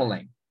all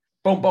tunneling.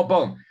 Boom, boom,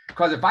 boom.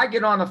 Because if I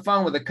get on the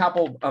phone with a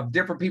couple of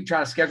different people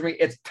trying to schedule me,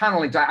 it's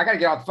tunneling time. I got to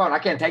get off the phone. I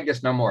can't take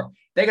this no more.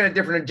 They got a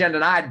different agenda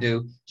than I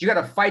do. So you got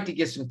to fight to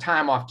get some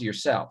time off to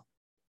yourself.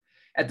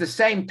 At the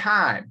same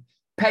time,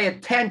 pay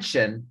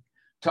attention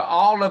to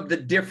all of the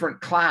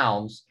different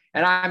clowns.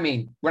 And I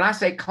mean, when I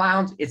say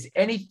clowns, it's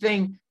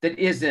anything that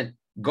isn't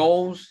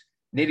goals,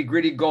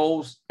 nitty-gritty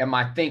goals, and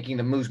my thinking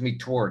that moves me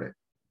toward it.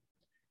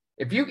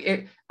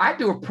 I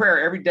do a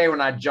prayer every day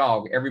when I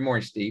jog every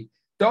morning, Steve.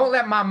 Don't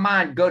let my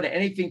mind go to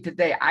anything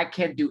today I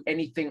can't do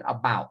anything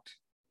about.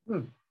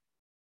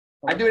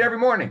 I do it every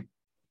morning.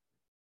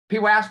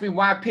 People ask me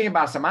why opinion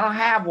about something. I don't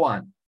have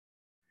one.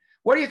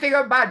 What do you think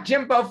about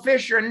Jimbo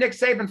Fisher and Nick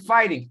Saban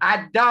fighting?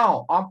 I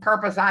don't. On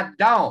purpose, I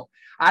don't.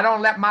 I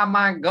don't let my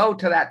mind go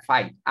to that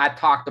fight. I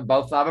talk to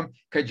both of them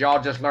because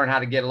y'all just learn how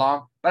to get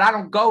along. But I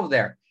don't go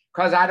there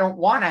because I don't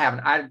want to have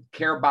it. I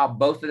care about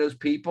both of those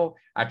people.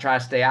 I try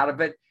to stay out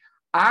of it.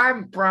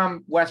 I'm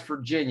from West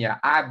Virginia.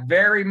 I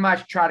very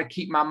much try to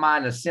keep my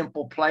mind in a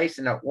simple place,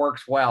 and it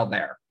works well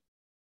there.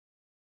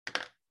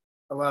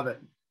 I love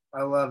it.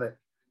 I love it.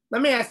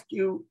 Let me ask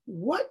you,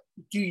 what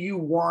do you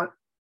want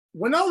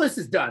when all this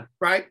is done,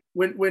 right?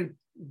 When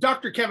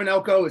Dr. Kevin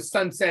Elko is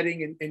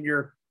sunsetting and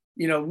you're,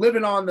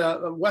 living on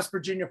the West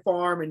Virginia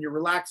farm and you're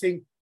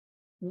relaxing,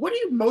 what do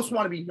you most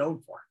want to be known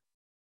for?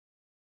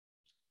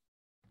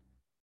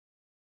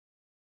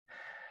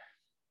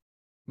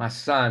 My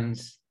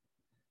son's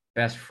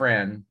best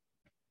friend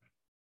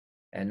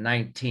at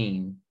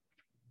 19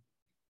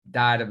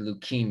 died of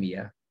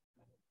leukemia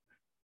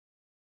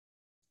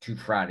 2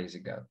 Fridays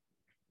ago.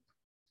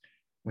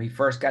 When he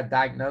first got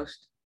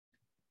diagnosed,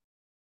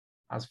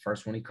 I was the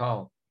first one he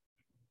called.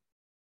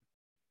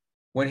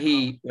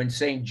 When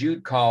St.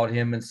 Jude called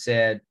him and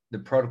said the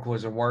protocol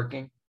isn't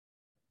working,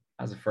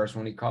 I was the first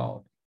one he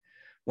called.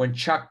 When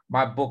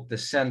my book, The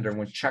Sender,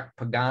 when Chuck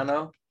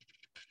Pagano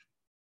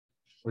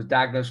was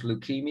diagnosed with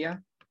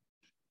leukemia,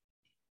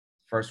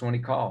 first one he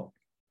called.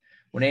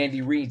 When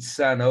Andy Reid's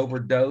son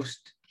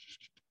overdosed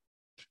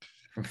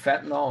from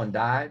fentanyl and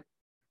died,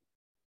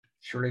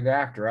 shortly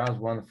thereafter, I was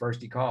one of the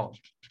first he called.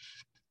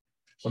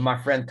 When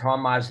my friend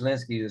Tom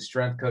Myslinski, the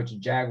strength coach of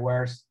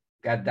Jaguars,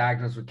 got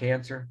diagnosed with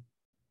cancer,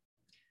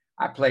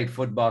 I played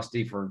football,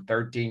 Steve, for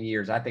 13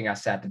 years. I think I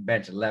sat the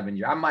bench 11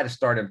 years. I might have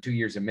started him 2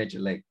 years in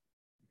midget league.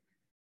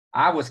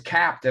 I was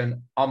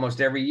captain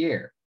almost every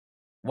year.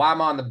 Why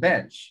am I on the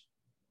bench?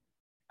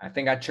 I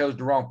think I chose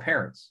the wrong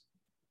parents.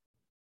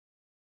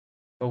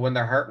 But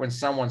when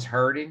someone's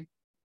hurting,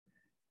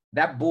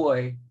 that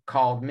boy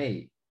called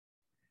me,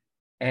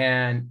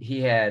 and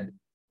he had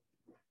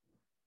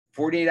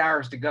 48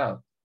 hours to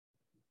go.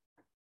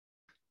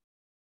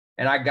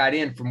 And I got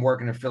in from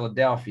working in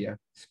Philadelphia,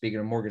 speaking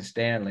of Morgan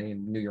Stanley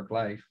and New York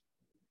Life.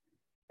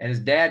 And his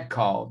dad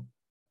called,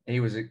 and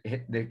the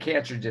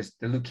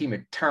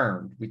leukemia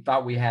turned. We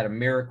thought we had a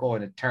miracle,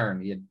 and it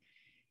turned.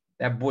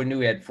 That boy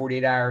knew he had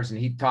 48 hours, and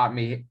he taught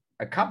me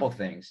a couple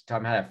things. He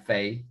taught me how to have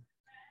faith.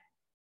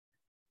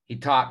 He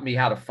taught me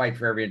how to fight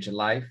for every inch of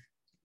life.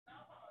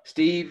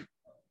 Steve,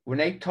 when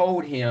they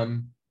told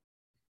him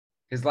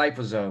his life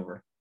was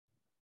over,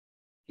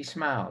 he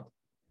smiled.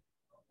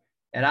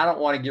 And I don't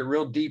want to get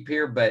real deep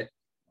here, but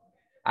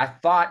I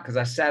thought, because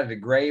I sat at the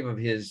grave of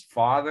his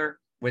father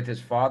with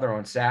his father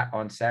on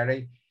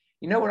Saturday,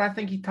 you know what I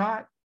think he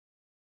taught?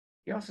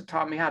 He also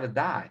taught me how to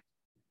die.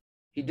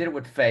 He did it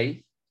with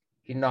faith.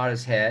 He nodded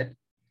his head.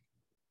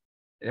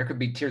 There could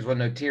be tears, well,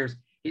 no tears.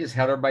 He just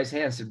held everybody's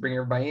hand, said, bring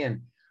everybody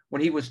in.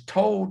 When he was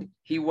told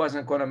he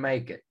wasn't going to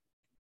make it,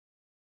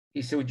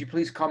 he said, would you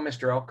please call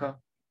Mr. Elko?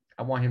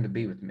 I want him to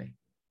be with me.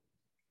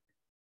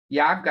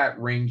 Yeah, I've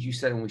got rings. You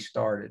said when we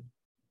started.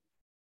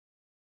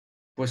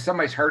 When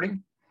somebody's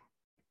hurting,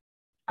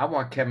 I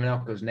want Kevin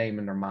Elko's name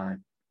in their mind.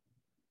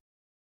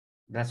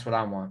 That's what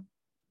I want.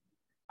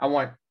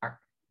 I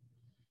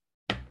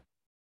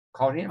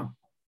called him.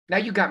 Now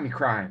you got me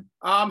crying.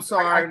 I'm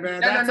sorry,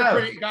 man. That's a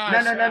pretty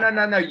gosh.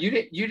 No.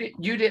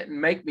 You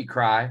didn't make me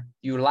cry.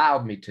 You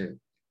allowed me to.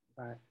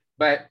 Right.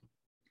 But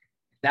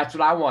that's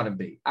what I want to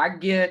be.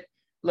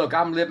 Look,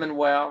 I'm living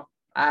well.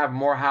 I have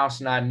more house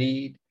than I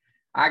need.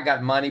 I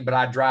got money, but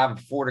I drive a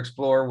Ford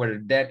Explorer with a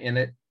dent in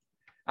it.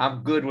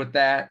 I'm good with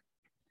that.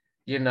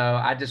 You know,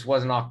 I just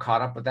wasn't all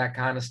caught up with that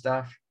kind of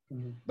stuff.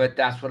 Mm-hmm. But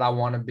that's what I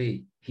want to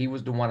be. He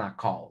was the one I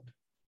called.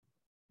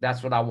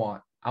 That's what I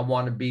want. I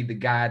want to be the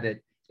guy that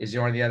is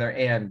on the other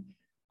end.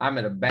 I'm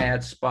in a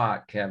bad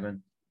spot,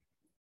 Kevin.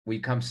 Will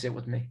you come sit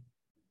with me?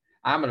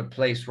 I'm in a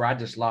place where I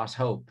just lost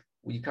hope.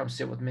 Will you come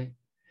sit with me?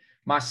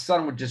 My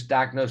son was just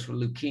diagnosed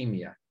with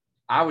leukemia.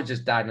 I was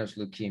just diagnosed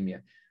with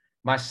leukemia.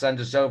 My son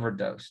just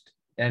overdosed.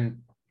 And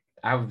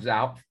I was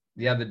out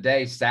the other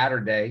day,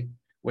 Saturday,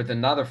 with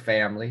another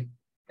family,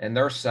 and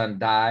their son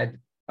died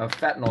of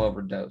fentanyl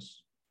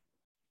overdose.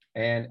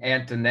 And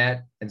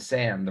Antoinette and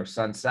Sam, their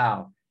son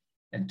Sal,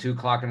 and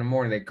 2:00 in the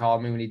morning, they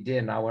called me when he did,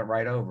 and I went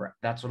right over it.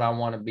 That's what I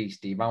want to be,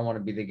 Steve. I want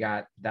to be the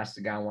guy. That's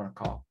the guy I want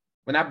to call.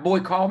 When that boy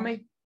called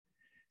me,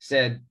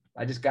 said,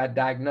 I just got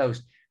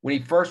diagnosed. When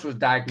he first was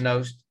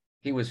diagnosed,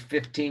 he was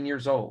 15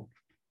 years old.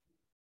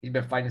 He's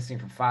been fighting this thing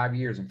for 5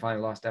 years and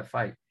finally lost that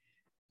fight.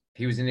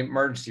 He was in the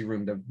emergency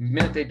room. The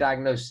minute they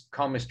diagnosed,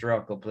 call Mr.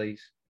 Elko,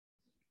 please.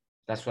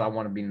 That's what I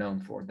want to be known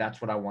for. That's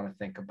what I want to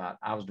think about.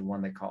 I was the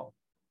one they called.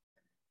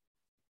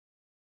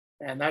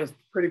 And that is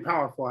pretty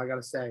powerful, I got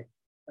to say.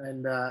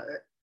 And,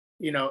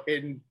 you know,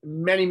 in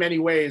many, many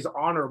ways,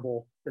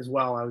 honorable as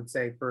well, I would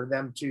say, for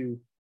them to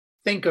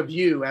think of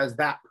you as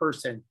that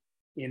person,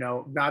 you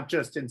know, not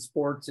just in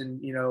sports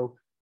and, you know,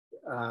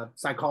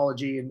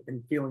 psychology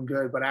and feeling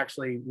good, but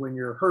actually when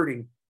you're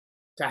hurting,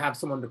 to have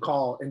someone to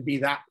call and be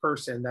that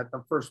person, that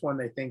the first one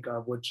they think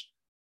of, which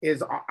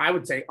is, I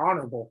would say,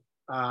 honorable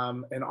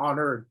and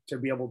honored to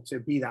be able to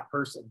be that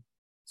person.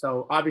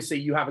 So obviously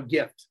you have a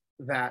gift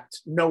that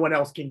no one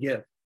else can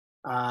give.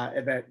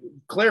 That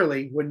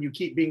clearly when you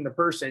keep being the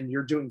person,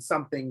 you're doing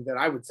something that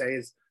I would say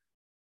is,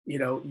 you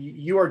know,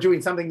 you are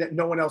doing something that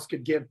no one else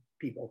could give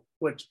people,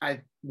 which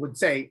I would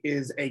say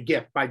is a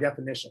gift by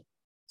definition.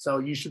 So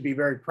you should be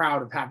very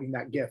proud of having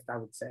that gift, I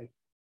would say.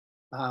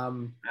 I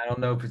don't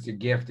know if it's a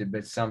gift, but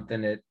it's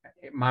something that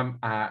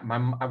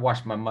I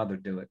watched my mother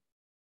do it.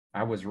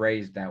 I was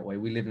raised that way.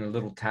 We lived in a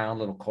little town,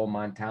 little coal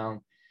mine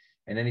town.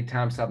 And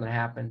anytime something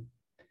happened,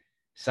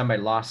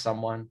 somebody lost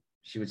someone,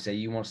 she would say,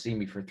 you won't see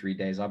me for 3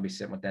 days. I'll be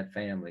sitting with that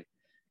family.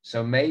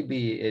 So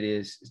maybe it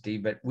is,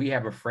 Steve, but we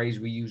have a phrase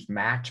we use,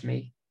 match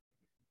me.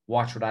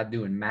 Watch what I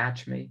do and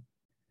match me.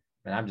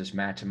 And I'm just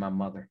matching my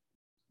mother.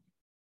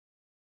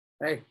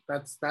 Hey,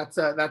 that's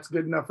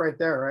good enough right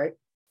there, right?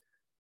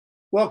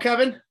 Well,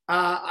 Kevin,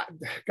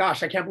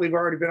 gosh, I can't believe we've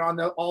already been on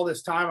all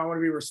this time. I want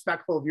to be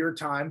respectful of your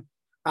time.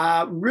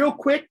 Real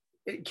quick,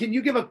 can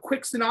you give a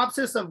quick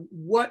synopsis of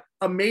what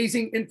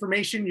amazing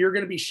information you're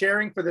going to be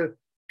sharing for the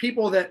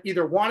people that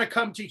either want to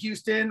come to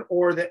Houston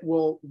or that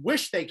will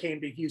wish they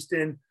came to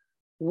Houston?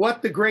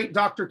 What the great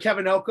Dr.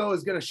 Kevin Elko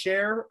is going to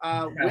share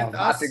with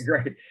us.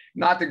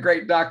 Not the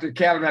great Dr.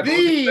 Kevin.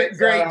 The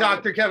great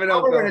Dr. Kevin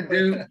Elko. What we're going to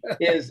do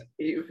is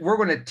we're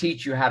going to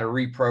teach you how to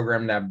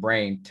reprogram that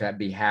brain to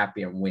be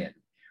happy and win.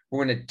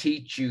 We're going to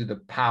teach you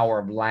the power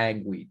of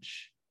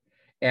language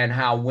and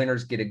how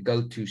winners get a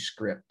go-to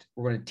script.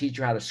 We're going to teach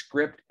you how to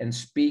script and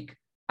speak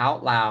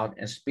out loud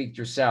and speak to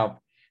yourself,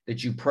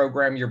 that you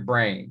program your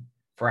brain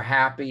for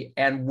happy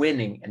and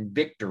winning and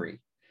victory.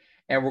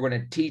 And we're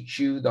going to teach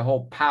you the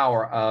whole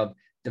power of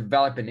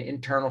developing an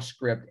internal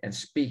script and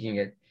speaking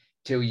it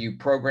till you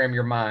program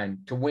your mind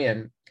to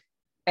win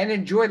and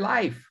enjoy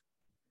life,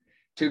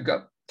 to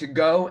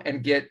go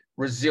and get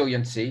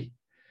resiliency.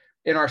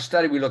 In our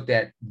study, we looked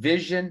at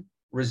vision,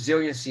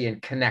 resiliency, and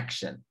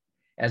connection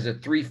as the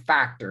 3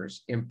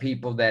 factors in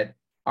people that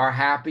are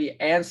happy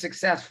and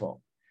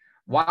successful.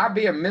 Why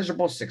be a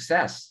miserable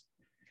success?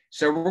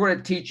 So we're going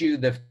to teach you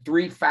the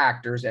 3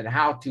 factors and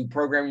how to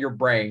program your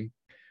brain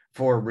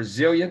for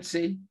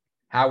resiliency,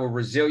 how we're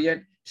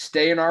resilient,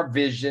 stay in our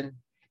vision,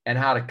 and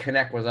how to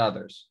connect with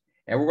others.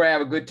 And we're going to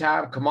have a good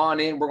time. Come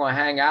on in. We're going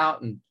to hang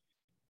out and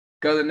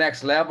go to the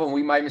next level. And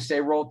we might even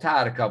say roll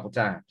tide a couple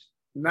times.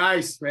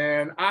 Nice,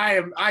 man.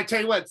 I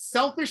tell you what,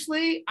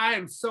 selfishly, I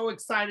am so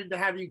excited to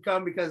have you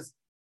come because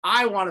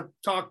I want to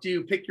talk to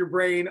you, pick your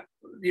brain,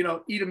 you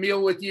know, eat a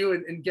meal with you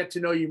and get to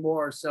know you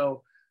more.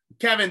 So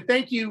Kevin,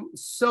 thank you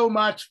so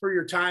much for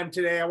your time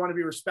today. I want to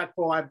be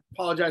respectful. I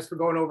apologize for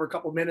going over a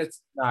couple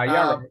minutes.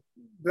 Yeah.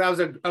 That was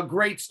a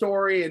great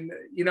story. And,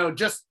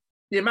 just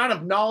the amount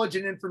of knowledge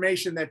and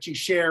information that you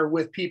share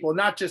with people,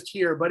 not just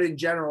here, but in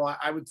general,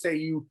 I would say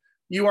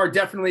you are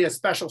definitely a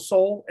special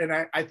soul. And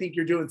I think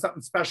you're doing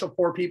something special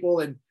for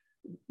people. And,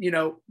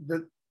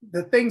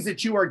 the things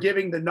that you are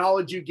giving, the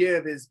knowledge you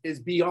give is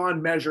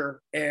beyond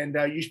measure. And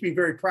you should be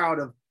very proud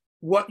of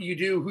what you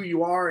do, who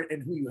you are,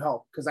 and who you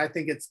help. Because I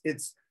think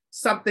it's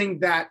something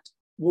that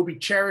will be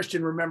cherished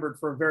and remembered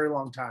for a very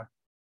long time.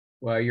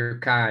 Well, you're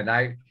kind.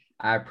 I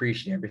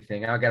appreciate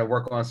everything. I got to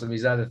work on some of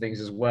these other things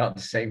as well at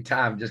the same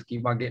time. Just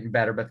keep on getting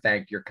better, but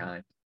thank you. You're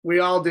kind. We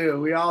all do.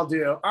 We all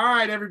do. All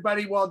right,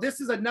 everybody. Well, this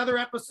is another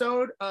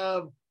episode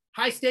of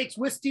High Stakes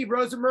with Steve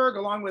Rosenberg,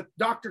 along with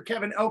Dr.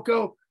 Kevin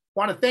Elko.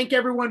 Want to thank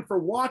everyone for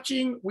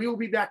watching. We will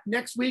be back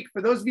next week.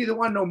 For those of you that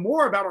want to know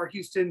more about our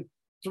Houston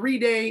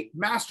 3-day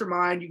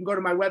mastermind, you can go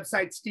to my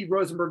website,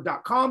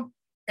 steverosenberg.com.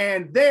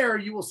 And there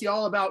you will see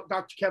all about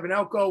Dr. Kevin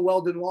Elko,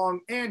 Weldon Long,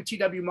 and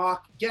TW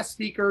Mock guest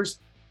speakers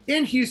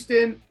in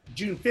Houston,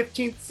 June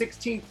 15th,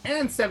 16th,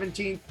 and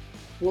 17th.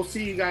 We'll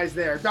see you guys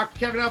there. Dr.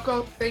 Kevin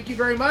Elko, thank you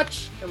very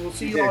much. And we'll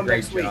see you all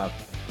next week.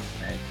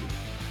 Thank you.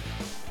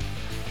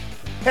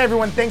 Hey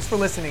everyone, thanks for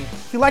listening.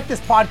 If you like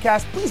this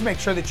podcast, please make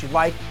sure that you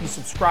like, you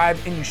subscribe,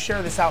 and you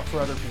share this out for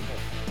other people.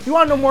 If you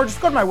want to know more,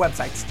 just go to my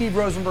website,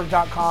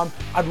 steverosenberg.com.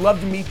 I'd love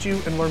to meet you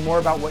and learn more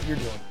about what you're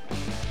doing.